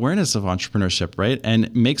increases that awareness of entrepreneurship, right?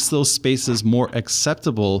 And makes those spaces more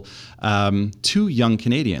acceptable to young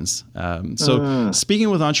Canadians. So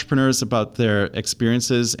speaking with entrepreneurs about their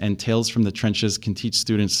experiences and tales from the trenches can teach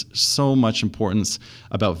students so much importance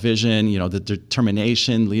about vision, the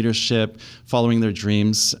determination, leadership, following their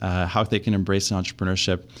dreams, how they can embrace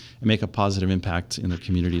entrepreneurship and make a positive impact in their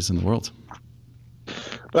communities and the world.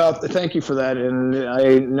 Well, thank you for that. And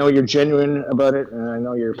I know you're genuine about it, and I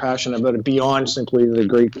know you're passionate about it beyond simply the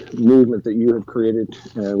great movement that you have created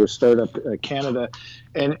with Startup Canada.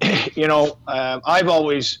 And, I've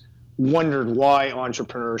always wondered why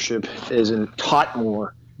entrepreneurship isn't taught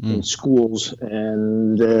more in schools.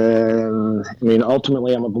 And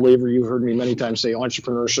ultimately, I'm a believer. You've heard me many times say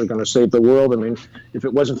entrepreneurs are going to save the world. If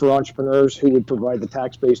it wasn't for entrepreneurs, who would provide the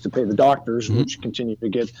tax base to pay the doctors, which continue to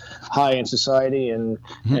get high in society, and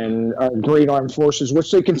our great armed forces,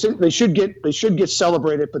 which they should get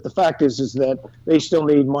celebrated. But the fact is that they still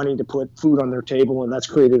need money to put food on their table, and that's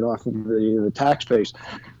created off of the tax base.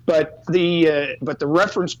 But the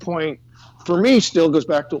reference point for me still goes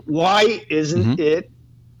back to why isn't it?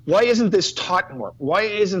 Why isn't this taught more? Why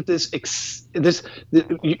isn't this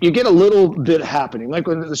you get a little bit happening? Like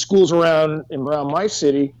when the schools around my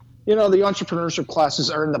city, the entrepreneurship classes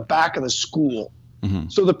are in the back of the school.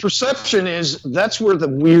 So the perception is that's where the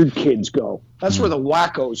weird kids go. That's where the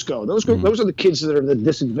wackos go. Those are the kids that are the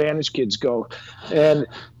disadvantaged kids go. And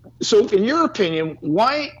so in your opinion,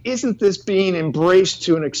 why isn't this being embraced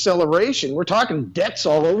to an acceleration? We're talking debts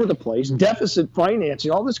all over the place, deficit financing,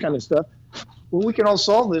 all this kind of stuff. Well, we can all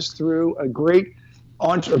solve this through a great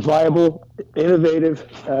a viable, innovative,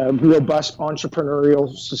 robust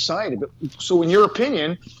entrepreneurial society. But, so in your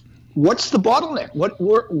opinion, what's the bottleneck?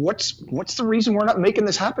 What's the reason we're not making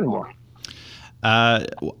this happen more?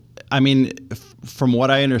 I mean, from what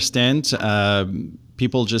I understand,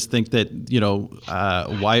 people just think that,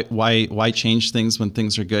 why change things when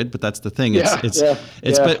things are good? But that's the thing.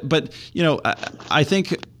 But I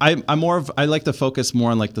think I like to focus more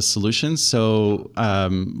on like the solutions. So,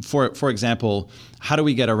 for example, how do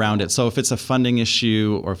we get around it? So if it's a funding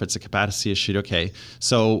issue or if it's a capacity issue, okay.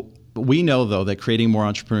 So we know though that creating more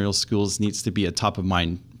entrepreneurial schools needs to be a top of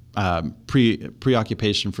mind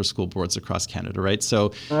preoccupation for school boards across Canada, right?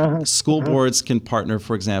 So school boards can partner,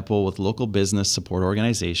 for example, with local business support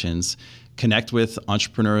organizations, connect with the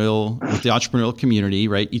entrepreneurial community,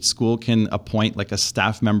 right? Each school can appoint like a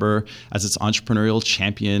staff member as its entrepreneurial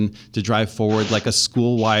champion to drive forward like a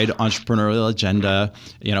school-wide entrepreneurial agenda.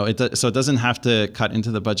 So it doesn't have to cut into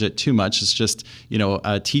the budget too much. It's just,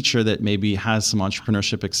 a teacher that maybe has some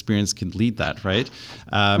entrepreneurship experience can lead that, right?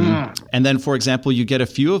 And then, for example, you get a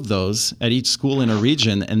few of those at each school in a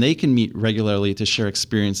region, and they can meet regularly to share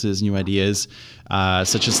experiences, new ideas,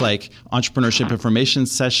 such as like entrepreneurship information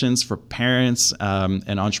sessions for parents, and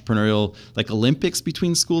entrepreneurial like Olympics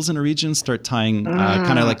between schools in a region, start tying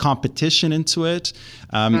kind of like competition into it.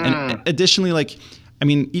 And additionally,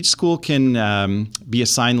 each school can be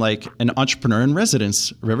assigned like an entrepreneur in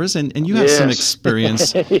residence, Rivers, and you have some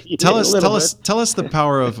experience. Tell us the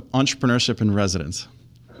power of entrepreneurship in residence.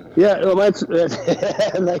 Yeah, well, that's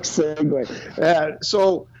next segue.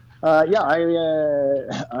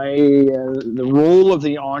 The role of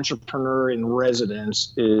the entrepreneur in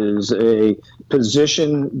residence is a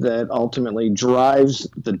position that ultimately drives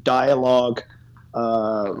the dialogue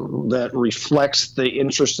that reflects the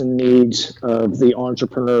interests and needs of the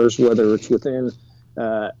entrepreneurs, whether it's within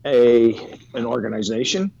an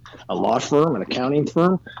organization, a law firm, an accounting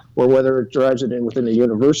firm, or whether it drives it in within a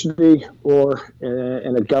university or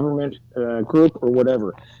in a government group or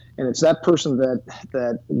whatever. And it's that person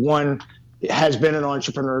that one has been an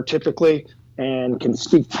entrepreneur typically and can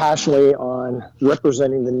speak passionately on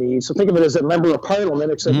representing the needs. So think of it as a member of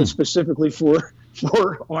parliament, except specifically for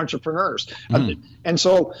entrepreneurs. And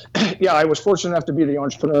so, I was fortunate enough to be the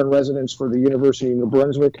entrepreneur in residence for the University of New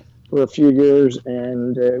Brunswick for a few years,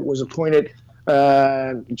 and was appointed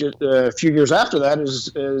just a few years after that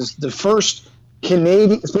as the first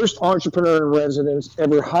entrepreneur in residence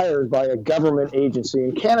ever hired by a government agency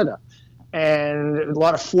in Canada. And a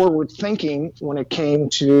lot of forward thinking when it came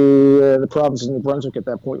to the province of New Brunswick at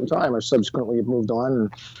that point in time. I subsequently have moved on and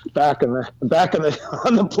back on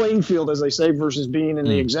the playing field, as they say, versus being in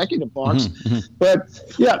the executive box. But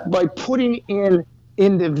by putting in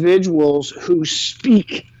individuals who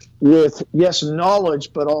speak with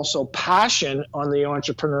knowledge, but also passion on the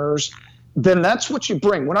entrepreneurs, then that's what you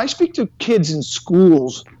bring. When I speak to kids in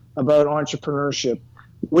schools about entrepreneurship,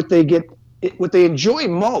 what they enjoy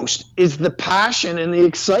most is the passion and the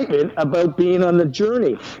excitement about being on the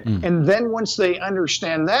journey. And then once they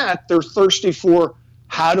understand that, they're thirsty for,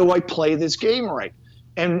 how do I play this game right?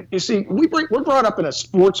 And you see, we're brought up in a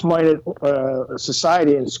sports-minded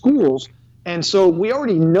society in schools, and so we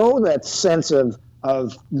already know that sense of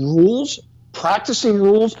rules, practicing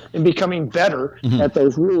rules, and becoming better at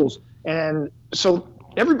those rules. And so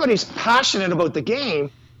everybody's passionate about the game,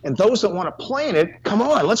 and those that want to play in it, come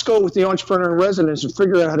on, let's go with the entrepreneur in residence and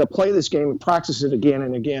figure out how to play this game and practice it again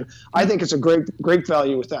and again. I think it's a great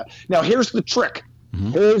value with that. Now, here's the trick.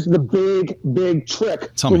 Here's the big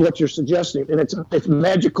trick to what you're suggesting, and it's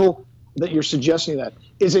magical that you're suggesting that,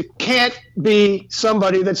 is it can't be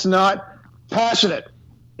somebody that's not passionate.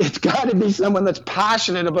 It's got to be someone that's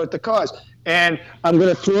passionate about the cause. And I'm going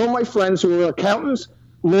to throw my friends who are accountants,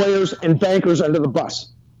 lawyers, and bankers under the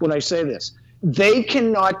bus when I say this. They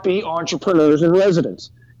cannot be entrepreneurs in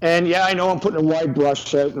residence. And I know I'm putting a wide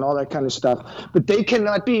brush out and all that kind of stuff, but they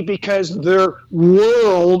cannot be, because their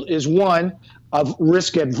world is one of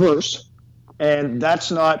risk adverse. And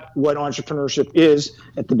that's not what entrepreneurship is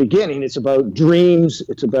at the beginning. It's about dreams.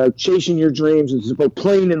 It's about chasing your dreams. It's about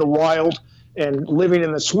playing in the wild and living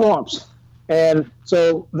in the swamps. And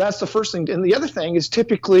so that's the first thing. And the other thing is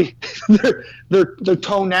typically the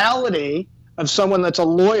tonality of someone that's a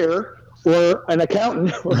lawyer or an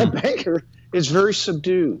accountant or a banker is very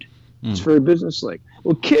subdued. It's very businesslike.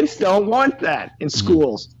 Well, kids don't want that in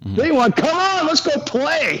schools. They want, come on, let's go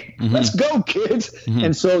play. Let's go, kids.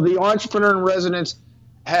 And so the entrepreneur in residence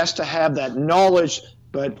has to have that knowledge,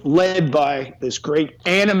 but led by this great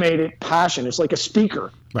animated passion. It's like a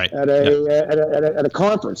speaker at a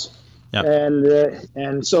conference.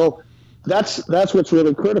 And so that's what's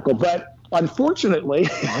really critical. But unfortunately,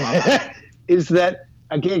 is that,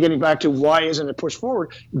 again, getting back to why isn't it pushed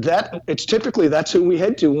forward, that it's typically that's who we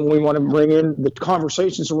head to when we want to bring in the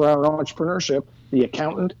conversations around entrepreneurship, the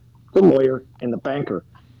accountant, the lawyer, and the banker.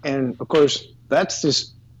 And of course, that's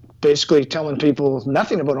just basically telling people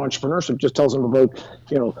nothing about entrepreneurship, just tells them about,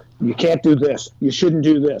 you can't do this, you shouldn't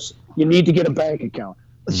do this, you need to get a bank account.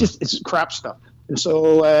 It's crap stuff. And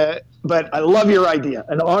so, but I love your idea.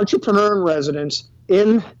 An entrepreneur in residence,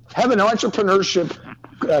 have an entrepreneurship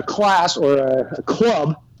class or a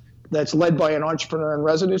club that's led by an entrepreneur in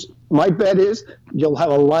residence. My bet is you'll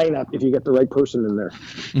have a lineup if you get the right person in there.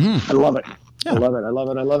 Mm-hmm. I love it. Yeah. I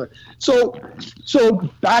love it.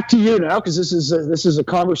 So back to you now, because this is a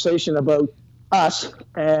conversation about us,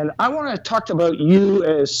 and I want to talk about you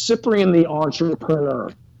as Cyprian the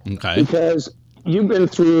entrepreneur. Okay. Because you've been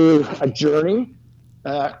through a journey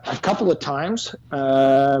a couple of times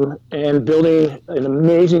and building an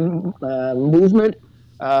amazing movement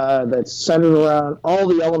that's centered around all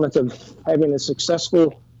the elements of having a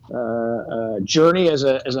successful journey as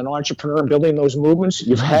an entrepreneur and building those movements.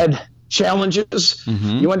 You've had challenges.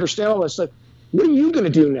 Mm-hmm. You understand all this stuff. What are you going to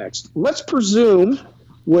do next? Let's presume,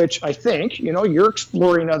 which I think, you're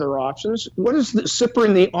exploring other options. What is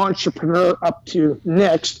Cyprian the entrepreneur up to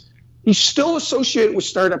next? He's still associated with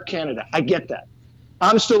Startup Canada. I get that.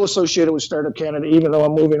 I'm still associated with Startup Canada, even though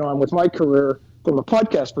I'm moving on with my career from a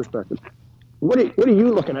podcast perspective. What are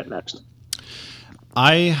you looking at next?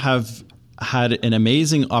 I have had an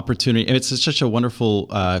amazing opportunity. It's such a wonderful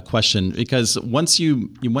question, because once you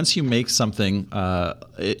make something,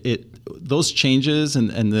 those changes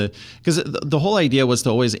because the whole idea was to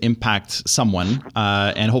always impact someone,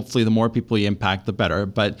 and hopefully the more people you impact, the better.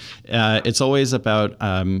 But it's always about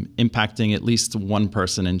impacting at least one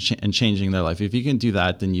person and changing their life. If you can do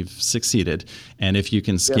that, then you've succeeded, and if you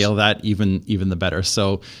can scale that, even the better.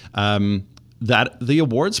 So. That the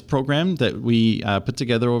awards program that we put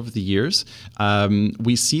together over the years,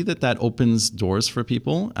 we see that opens doors for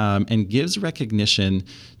people and gives recognition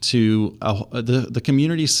to the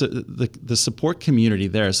community, the support community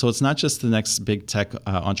there. So it's not just the next big tech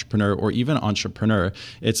entrepreneur or even entrepreneur.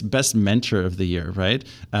 It's best mentor of the year, right?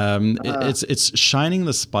 It's shining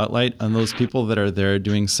the spotlight on those people that are there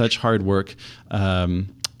doing such hard work.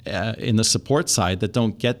 In the support side that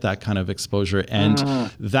don't get that kind of exposure. And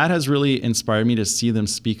that has really inspired me to see them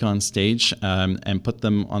speak on stage and put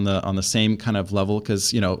them on the same kind of level,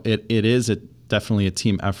 because, it is definitely a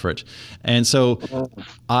team effort. And so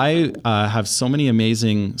I have so many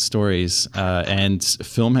amazing stories, and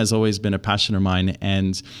film has always been a passion of mine.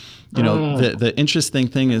 And the interesting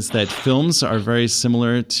thing is that films are very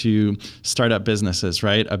similar to startup businesses,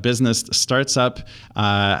 right? A business starts up,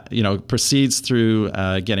 proceeds through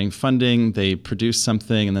getting funding, they produce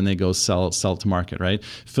something, and then they go sell to market, right?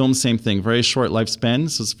 Film, same thing, very short lifespan,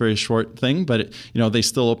 so it's a very short thing, but they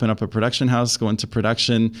still open up a production house, go into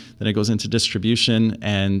production, then it goes into distribution,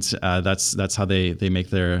 and that's how they make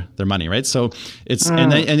their money, right? So it's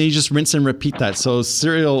and then you just rinse and repeat that. So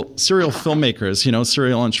serial filmmakers,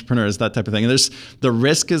 serial entrepreneurs, that type of thing. And the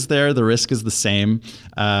risk is there. The risk is the same.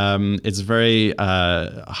 It's very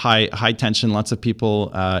high tension. Lots of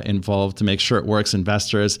people involved to make sure it works.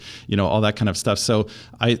 Investors, all that kind of stuff. So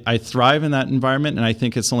I thrive in that environment, and I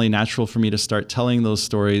think it's only natural for me to start telling those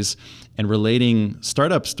stories and relating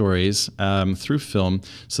startup stories through film,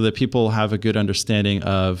 so that people have a good understanding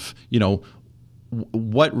of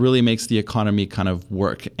what really makes the economy kind of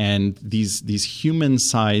work, and these human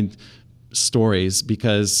side stories,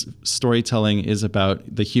 because storytelling is about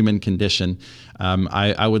the human condition.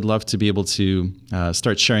 I would love to be able to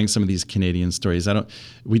start sharing some of these Canadian stories.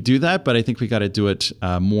 We do that, but I think we got to do it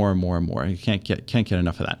more and more and more. You can't get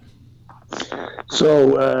enough of that.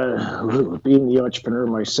 So, being the entrepreneur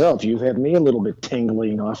myself, you've had me a little bit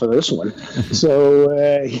tingling off of this one. So,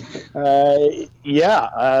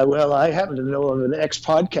 well, I happen to know of an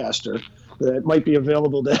ex-podcaster that might be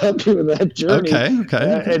available to help you in that journey.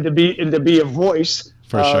 Okay. And to be a voice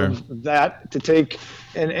for sure. That to take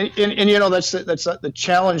and that's the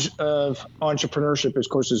challenge of entrepreneurship. Of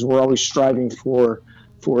course, is we're always striving for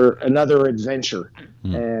another adventure.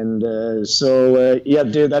 And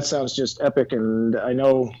dude, that sounds just epic. And I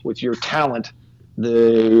know with your talent,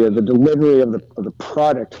 the delivery of the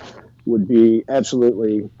product would be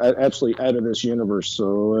absolutely out of this universe.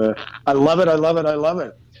 So I love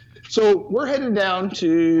it. So we're heading down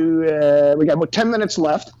to, we got about 10 minutes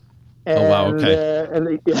left. And, oh, wow, okay. I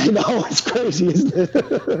know, it's crazy, isn't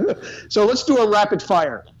it? So let's do a rapid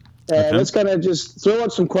fire. Okay. Let's kind of just throw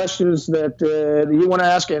out some questions that you want to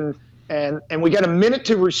ask, and and we got a minute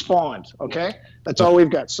to respond. Okay, that's all we've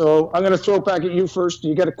got. So I'm going to throw it back at you first.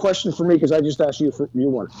 You got a question for me because I just asked you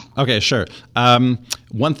one. Okay, sure.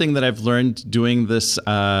 One thing that I've learned doing this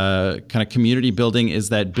kind of community building is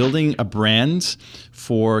that building a brand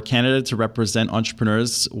for Canada to represent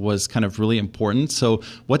entrepreneurs was kind of really important. So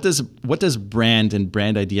what does brand and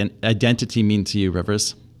brand identity mean to you,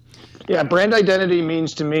 Rivers? Yeah, brand identity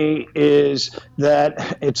means to me is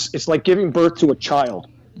that it's like giving birth to a child.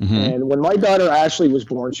 Mm-hmm. And when my daughter Ashley was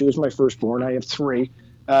born, she was my firstborn. I have three.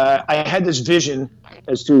 I had this vision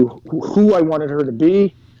as to who I wanted her to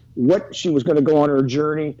be, what she was going to go on her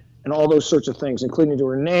journey, and all those sorts of things, including to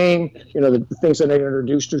her name, the things that I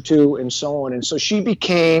introduced her to, and so on. And so she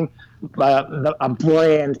became a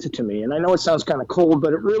brand to me. And I know it sounds kind of cold,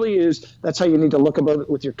 but it really is. That's how you need to look about it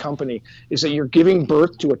with your company, is that you're giving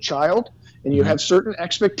birth to a child, and you have certain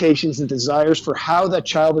expectations and desires for how that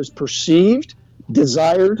child is perceived,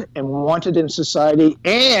 desired, and wanted in society,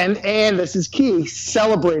 and this is key,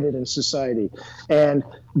 celebrated in society. And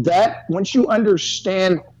that, once you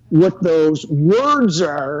understand what those words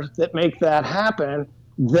are that make that happen,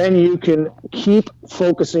 then you can keep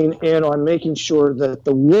focusing in on making sure that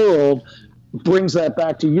the world brings that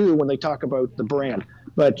back to you when they talk about the brand.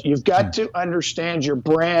 But you've got to understand your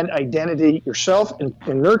brand identity yourself and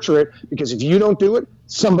nurture it, because if you don't do it,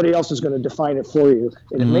 somebody else is going to define it for you,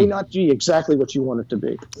 and it may not be exactly what you want it to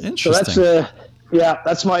be. Interesting. So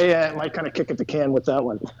that's my my kind of kick at the can with that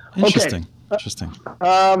one. Interesting. Okay. Interesting.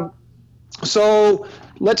 So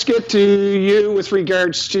let's get to you with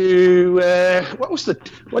regards to what's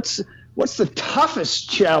the toughest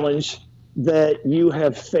challenge that you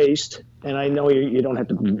have faced? And I know you don't have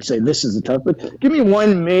to say this is the tough, but give me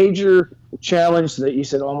one major challenge that you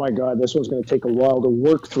said, oh my God, this one's going to take a while to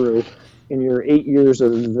work through in your 8 years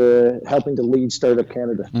of helping to lead Startup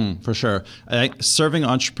Canada. For sure. Serving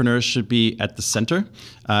entrepreneurs should be at the center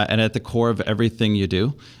and at the core of everything you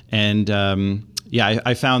do. And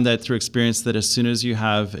I found that through experience that as soon as you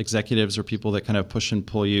have executives or people that kind of push and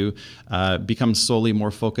pull you, become solely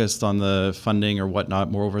more focused on the funding or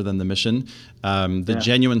whatnot, moreover than the mission,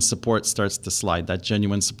 genuine support starts to slide. That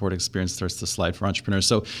genuine support experience starts to slide for entrepreneurs.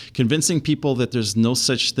 So convincing people that there's no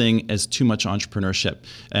such thing as too much entrepreneurship.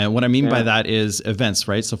 And what I mean by that is events,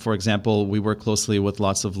 right? So for example, we work closely with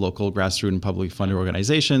lots of local grassroots and publicly funded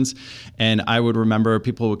organizations. And I would remember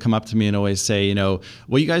people would come up to me and always say,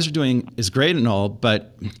 what you guys are doing is great and all,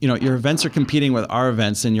 but your events are competing with our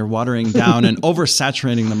events and you're watering down and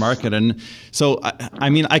oversaturating the market. And so,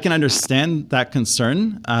 I can understand that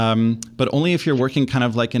concern, but only if you're working kind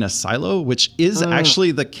of like in a silo, which is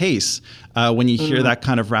actually the case when you hear that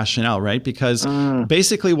kind of rationale, right? Because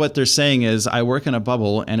basically what they're saying is, I work in a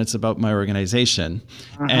bubble and it's about my organization.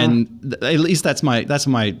 And at least that's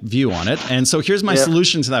my view on it. And so here's my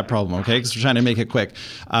solution to that problem, okay? Because we're trying to make it quick.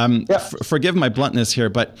 Forgive my bluntness here,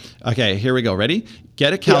 but okay, here we go. Ready?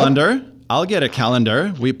 Get a calendar. I'll get a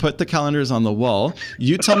calendar. We put the calendars on the wall.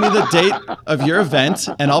 You tell me the date of your event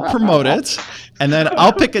and I'll promote it. And then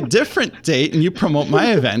I'll pick a different date and you promote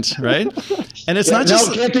my event, right? And it's not just...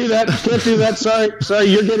 No, can't do that. Can't do that. Sorry,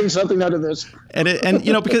 you're getting something out of this.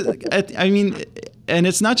 Because and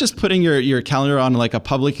it's not just putting your calendar on like a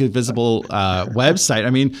publicly visible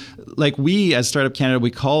website. Like we as Startup Canada,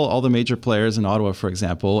 we call all the major players in Ottawa, for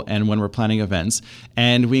example, and when we're planning events,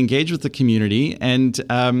 and we engage with the community. And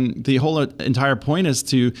the whole entire point is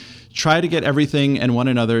to try to get everything and one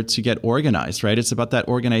another to get organized, right? It's about that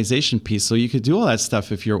organization piece. So you could do all that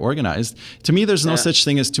stuff if you're organized. To me, there's no such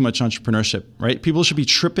thing as too much entrepreneurship, right? People should be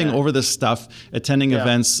tripping over this stuff, attending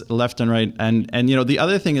events left and right. And the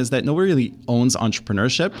other thing is that nobody really owns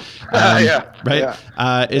entrepreneurship,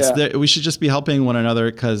 right? We should just be helping one another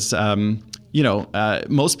because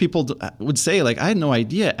most people would say, like, I had no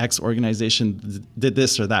idea X organization did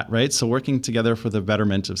this or that, right? So working together for the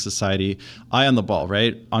betterment of society, eye on the ball,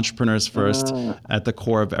 right? Entrepreneurs first at the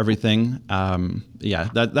core of everything.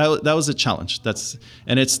 That was a challenge.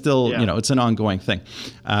 And it's still, it's an ongoing thing.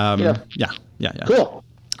 Cool.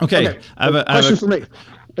 Okay. I have a question for me.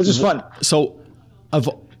 This is fun. So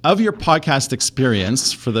of your podcast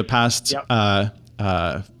experience for the past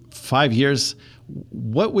 5 years,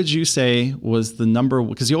 what would you say was the number,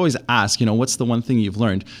 because you always ask, what's the one thing you've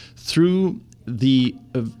learned through the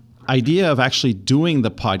idea of actually doing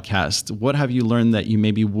the podcast? What have you learned that you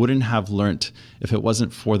maybe wouldn't have learned if it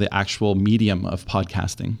wasn't for the actual medium of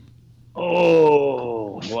podcasting?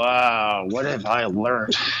 Oh, wow. What have I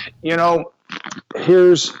learned?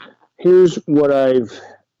 Here's what I've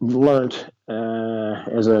learned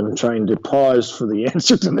as I'm trying to pause for the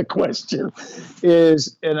answer to the question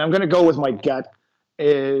is, and I'm going to go with my gut,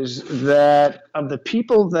 is that of the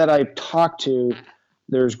people that I've talked to,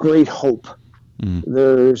 there's great hope.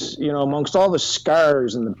 There's, amongst all the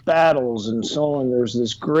scars and the battles and so on, there's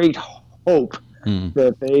this great hope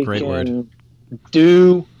that they can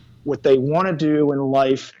do what they want to do in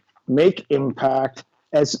life, make impact.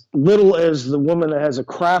 As little as the woman that has a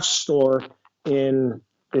craft store in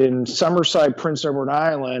Summerside, Prince Edward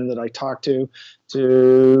Island, that I talked to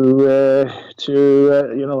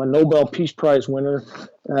a Nobel Peace Prize winner,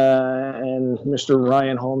 and Mr.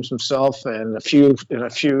 Ryan Holmes himself, and a few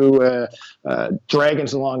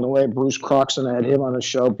dragons along the way. Bruce Croxton, I had him on the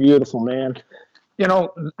show. Beautiful man.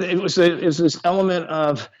 It was this element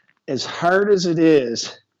of, as hard as it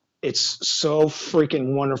is, it's so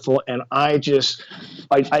freaking wonderful, and I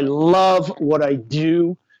love what I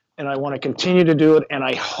do, and I want to continue to do it, and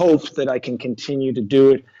I hope that I can continue to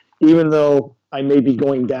do it, even though I may be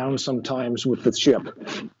going down sometimes with the ship.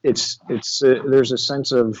 There's a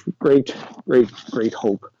sense of great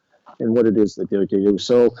hope in what it is that they do.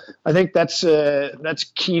 So I think that's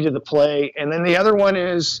key to the play. And then the other one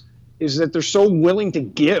is that they're so willing to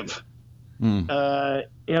give. I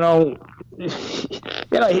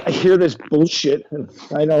hear this bullshit, and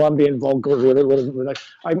I know I'm being vulgar with it.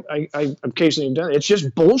 I occasionally have done it. It's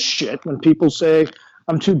just bullshit when people say,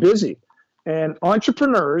 I'm too busy. And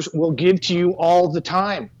entrepreneurs will give to you all the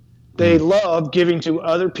time. They love giving to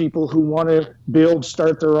other people who want to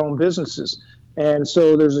start their own businesses. And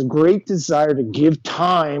so there's a great desire to give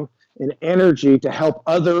time and energy to help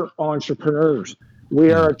other entrepreneurs.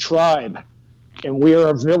 We are a tribe, and we are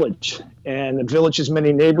a village. And the village has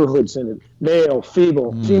many neighborhoods in it: male,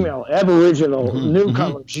 female, Aboriginal,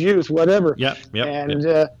 newcomers, youth, whatever.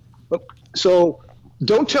 So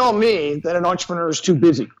don't tell me that an entrepreneur is too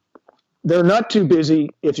busy. They're not too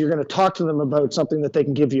busy if you're going to talk to them about something that they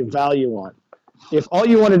can give you value on. If all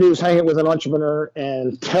you want to do is hang out with an entrepreneur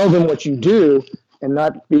and tell them what you do and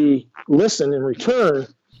not listen in return,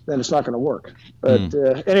 then it's not going to work. But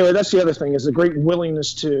anyway, that's the other thing, is the great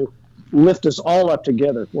willingness to lift us all up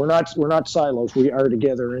together. We're not silos. We are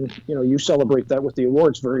together. And, you celebrate that with the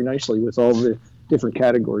awards very nicely, with all the different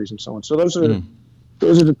categories and so on. So those are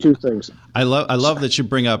the two things. I love that you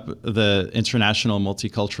bring up the international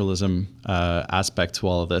multiculturalism aspect to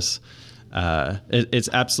all of this. It's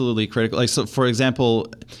absolutely critical. Like, so for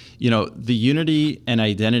example, the unity and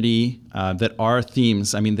identity that are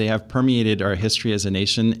themes, they have permeated our history as a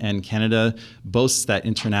nation, and Canada boasts that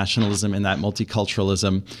internationalism and that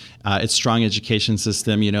multiculturalism, its strong education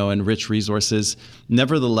system, and rich resources.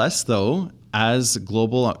 Nevertheless, though, as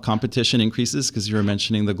global competition increases, because you were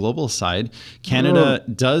mentioning the global side, Canada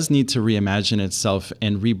does need to reimagine itself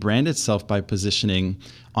and rebrand itself by positioning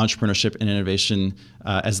entrepreneurship and innovation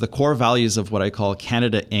as the core values of what I call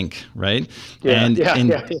Canada Inc., right?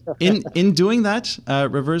 In doing that,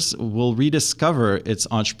 Rivers will rediscover its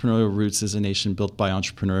entrepreneurial roots as a nation built by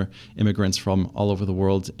entrepreneur immigrants from all over the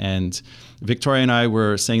world. And Victoria and I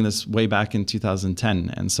were saying this way back in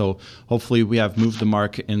 2010. And so hopefully we have moved the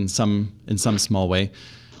mark in some small way.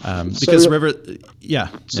 Because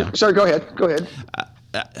Sorry, go ahead.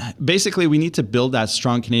 Basically, we need to build that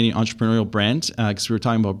strong Canadian entrepreneurial brand, because we were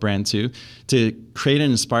talking about brand too, to create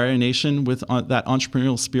and inspire a nation with that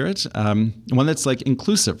entrepreneurial spirit, one that's like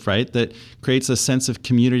inclusive, right? That creates a sense of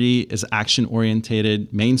community, is action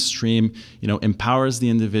orientated, mainstream, empowers the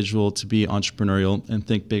individual to be entrepreneurial and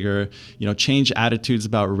think bigger, change attitudes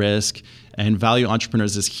about risk, and value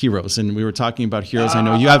entrepreneurs as heroes. And we were talking about heroes. I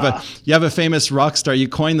know you have a famous rock star. You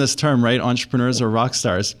coined this term, right? Entrepreneurs are rock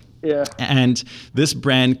stars. Yeah. And this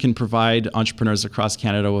brand can provide entrepreneurs across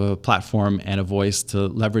Canada with a platform and a voice to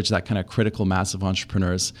leverage that kind of critical mass of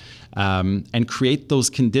entrepreneurs, and create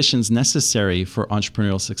those conditions necessary for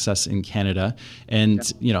entrepreneurial success in Canada. And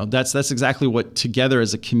that's exactly what, together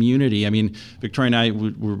as a community, Victoria and I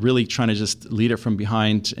were really trying to just lead it from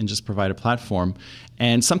behind and just provide a platform.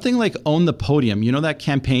 And something like Own the Podium, that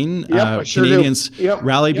campaign, Canadians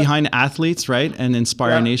rally behind athletes, right? And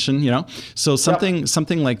inspire a nation, So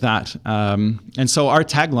something like that. And so our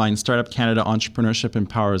tagline, Startup Canada, entrepreneurship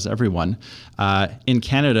empowers everyone. In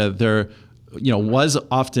Canada, there was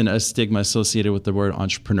often a stigma associated with the word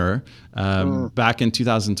entrepreneur. Back in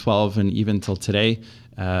 2012 and even till today,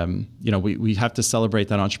 we have to celebrate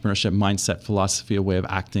that entrepreneurship mindset, philosophy, a way of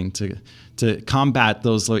acting to combat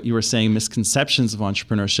those, like you were saying, misconceptions of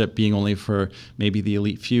entrepreneurship being only for maybe the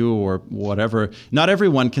elite few or whatever. Not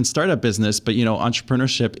everyone can start a business, but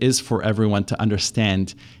entrepreneurship is for everyone to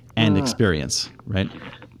understand and experience, right?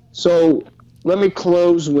 So let me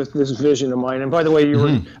close with this vision of mine. And by the way,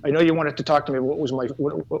 I know you wanted to talk to me. What was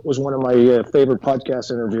one of my favorite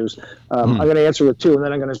podcast interviews? I'm going to answer it too, and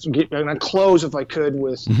then I'm going to close, if I could,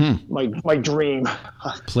 with my dream.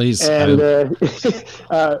 Please. And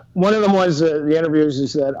one of them was the interviews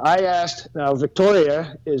is that I asked. Now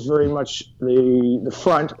Victoria is very much the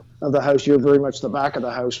front of the house. You're very much the back of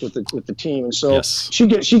the house with the team, and so she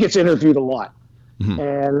gets interviewed a lot.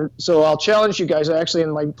 And so I'll challenge you guys. Actually,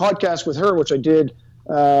 in my podcast with her, which I did,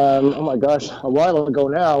 oh my gosh, a while ago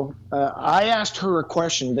now, I asked her a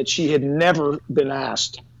question that she had never been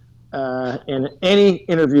asked in any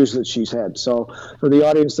interviews that she's had. So for the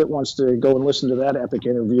audience that wants to go and listen to that epic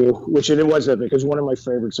interview, which it was epic, it's one of my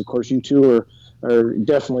favorites. Of course, you two are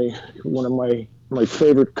definitely one of my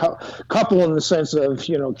favorite couple in the sense of,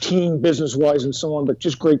 team business-wise and so on, but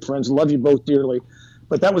just great friends. Love you both dearly.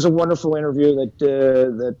 But that was a wonderful interview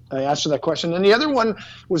that I asked her that question. And the other one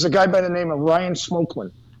was a guy by the name of Ryan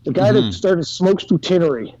Smokelin, the guy that started Smokes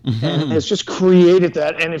Poutineery and has just created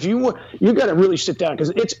that. And if you got to really sit down because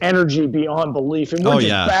it's energy beyond belief. And we're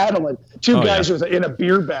just battling two guys in a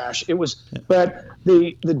beer bash. It was, but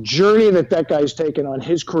the journey that guy's taken on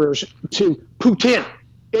his career to poutine.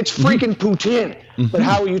 It's freaking poutine. But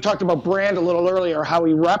how you talked about brand a little earlier, how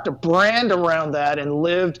he wrapped a brand around that and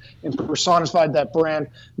lived and personified that brand,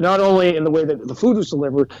 not only in the way that the food was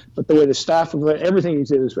delivered, but the way the staff of it, everything he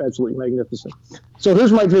did is absolutely magnificent. So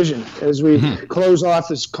here's my vision as we close off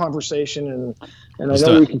this conversation, and I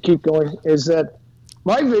know we can keep going, is that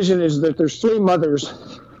my vision is that there's three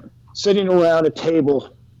mothers sitting around a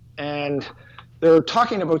table and they're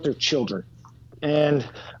talking about their children. And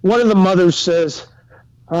one of the mothers says,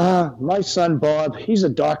 my son, Bob, he's a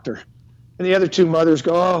doctor. And the other two mothers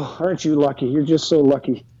go, oh, aren't you lucky? You're just so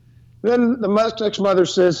lucky. Then the next mother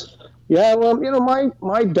says, yeah, well,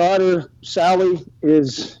 my daughter, Sally,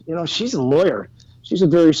 is, she's a lawyer. She's a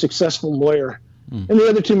very successful lawyer. And the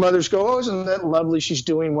other two mothers go, oh, isn't that lovely? She's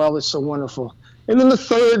doing well. It's so wonderful. And then the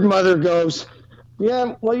third mother goes,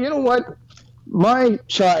 yeah, well, you know what? My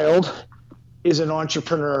child is an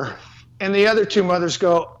entrepreneur. And the other two mothers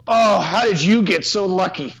go, oh, how did you get so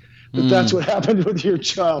lucky that that's what happened with your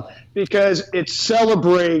child? Because it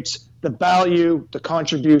celebrates the value, the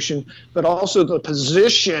contribution, but also the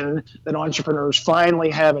position that entrepreneurs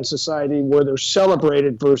finally have in society where they're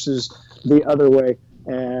celebrated versus the other way.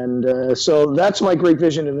 And so that's my great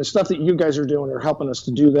vision. And the stuff that you guys are doing are helping us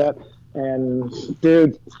to do that. And,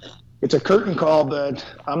 dude, it's a curtain call, but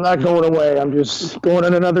I'm not going away. I'm just going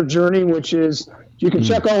on another journey, which is – you can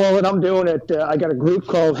check all of it. I'm doing it. I got a group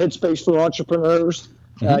called Headspace for Entrepreneurs.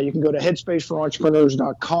 You can go to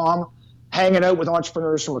headspaceforentrepreneurs.com, hanging out with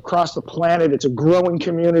entrepreneurs from across the planet. It's a growing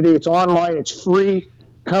community. It's online. It's free.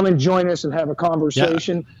 Come and join us and have a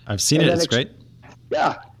conversation. Yeah, I've seen it. It's great.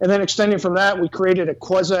 Yeah. And then extending from that, we created a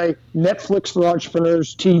quasi Netflix for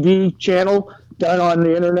Entrepreneurs TV channel done on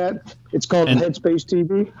the internet. It's called Headspace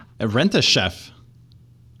TV. Rent a Chef.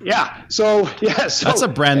 Yeah. So, that's a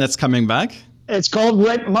brand that's coming back. It's called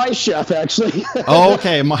Rent My Chef, actually. Oh,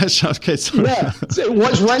 okay. My Chef. Okay, sorry. Yeah, it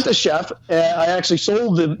was Rent a Chef. I actually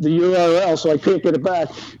sold the URL, so I can't get it back.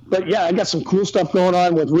 But yeah, I got some cool stuff going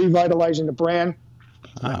on with revitalizing the brand.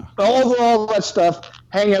 All that stuff,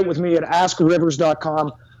 hang out with me at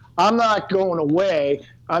askrivers.com. I'm not going away.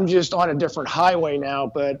 I'm just on a different highway now,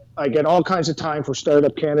 but I get all kinds of time for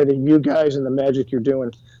Startup Canada, you guys, and the magic you're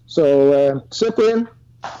doing. So, Cyprian,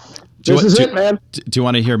 this is it, man. Do you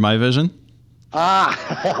want to hear my vision?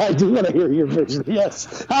 I do want to hear your vision.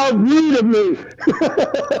 Yes. How rude of me.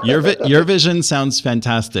 Your vision sounds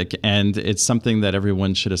fantastic, and it's something that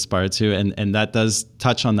everyone should aspire to. And that does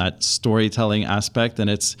touch on that storytelling aspect. And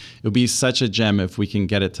it would be such a gem if we can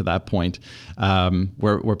get it to that point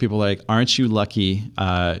where people are like, aren't you lucky?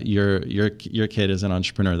 Your kid is an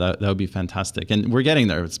entrepreneur. That would be fantastic. And we're getting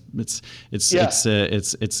there. It's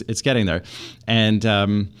getting there.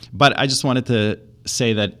 And but I just wanted to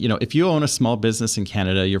say that, if you own a small business in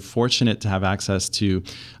Canada, you're fortunate to have access to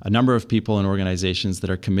a number of people and organizations that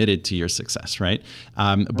are committed to your success, right?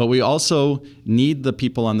 But we also need the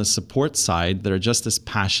people on the support side that are just as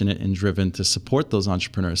passionate and driven to support those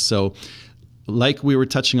entrepreneurs. So like we were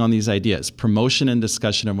touching on these ideas, promotion and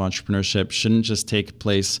discussion of entrepreneurship shouldn't just take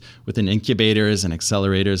place within incubators and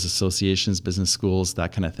accelerators, associations, business schools,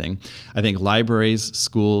 that kind of thing. I think libraries,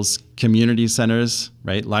 schools, community centers,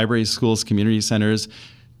 right? Libraries, schools, community centers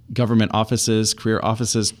government offices, career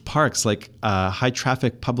offices, parks, like high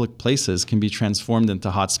traffic public places can be transformed into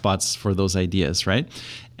hotspots for those ideas, right?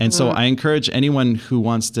 And so I encourage anyone who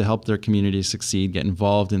wants to help their community succeed, get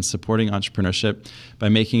involved in supporting entrepreneurship by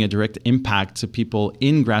making a direct impact to people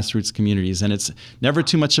in grassroots communities. And it's never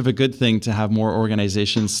too much of a good thing to have more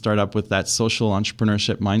organizations start up with that social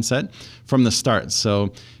entrepreneurship mindset from the start.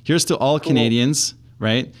 So here's to all Canadians,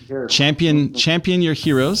 right? Champion your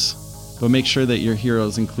heroes, but make sure that your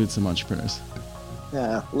heroes include some entrepreneurs.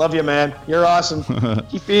 Yeah, love you, man. You're awesome.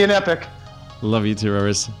 Keep being epic. Love you too,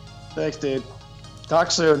 Rivers. Thanks, dude. Talk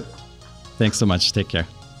soon. Thanks so much. Take care.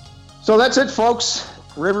 So that's it, folks.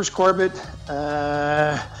 Rivers Corbett.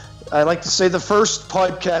 I like to say the first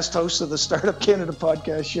podcast host of the Startup Canada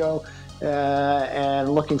podcast show, and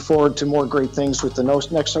looking forward to more great things with the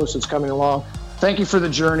next host that's coming along. Thank you for the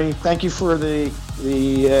journey. Thank you for the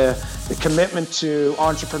commitment to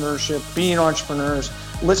entrepreneurship, being entrepreneurs,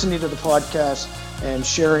 listening to the podcast, and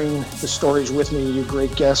sharing the stories with me, you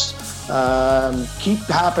great guests. Keep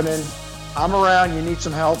happening. I'm around. You need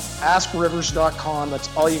some help. AskRivers.com.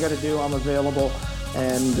 That's all you got to do. I'm available.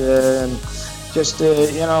 And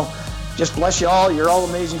just bless you all. You're all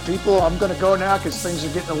amazing people. I'm going to go now because things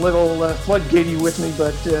are getting a little floodgatey with me.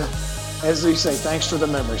 But as they say, thanks for the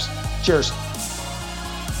memories. Cheers.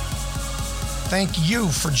 Thank you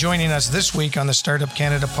for joining us this week on the Startup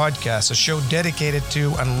Canada podcast, a show dedicated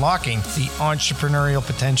to unlocking the entrepreneurial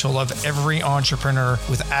potential of every entrepreneur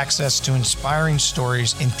with access to inspiring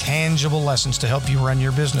stories and tangible lessons to help you run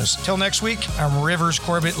your business. Till next week, I'm Rivers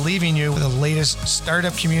Corbett, leaving you with the latest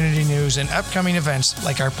startup community news and upcoming events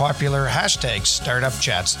like our popular hashtag Startup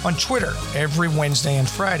Chats on Twitter every Wednesday and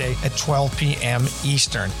Friday at 12 p.m.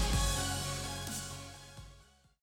 Eastern.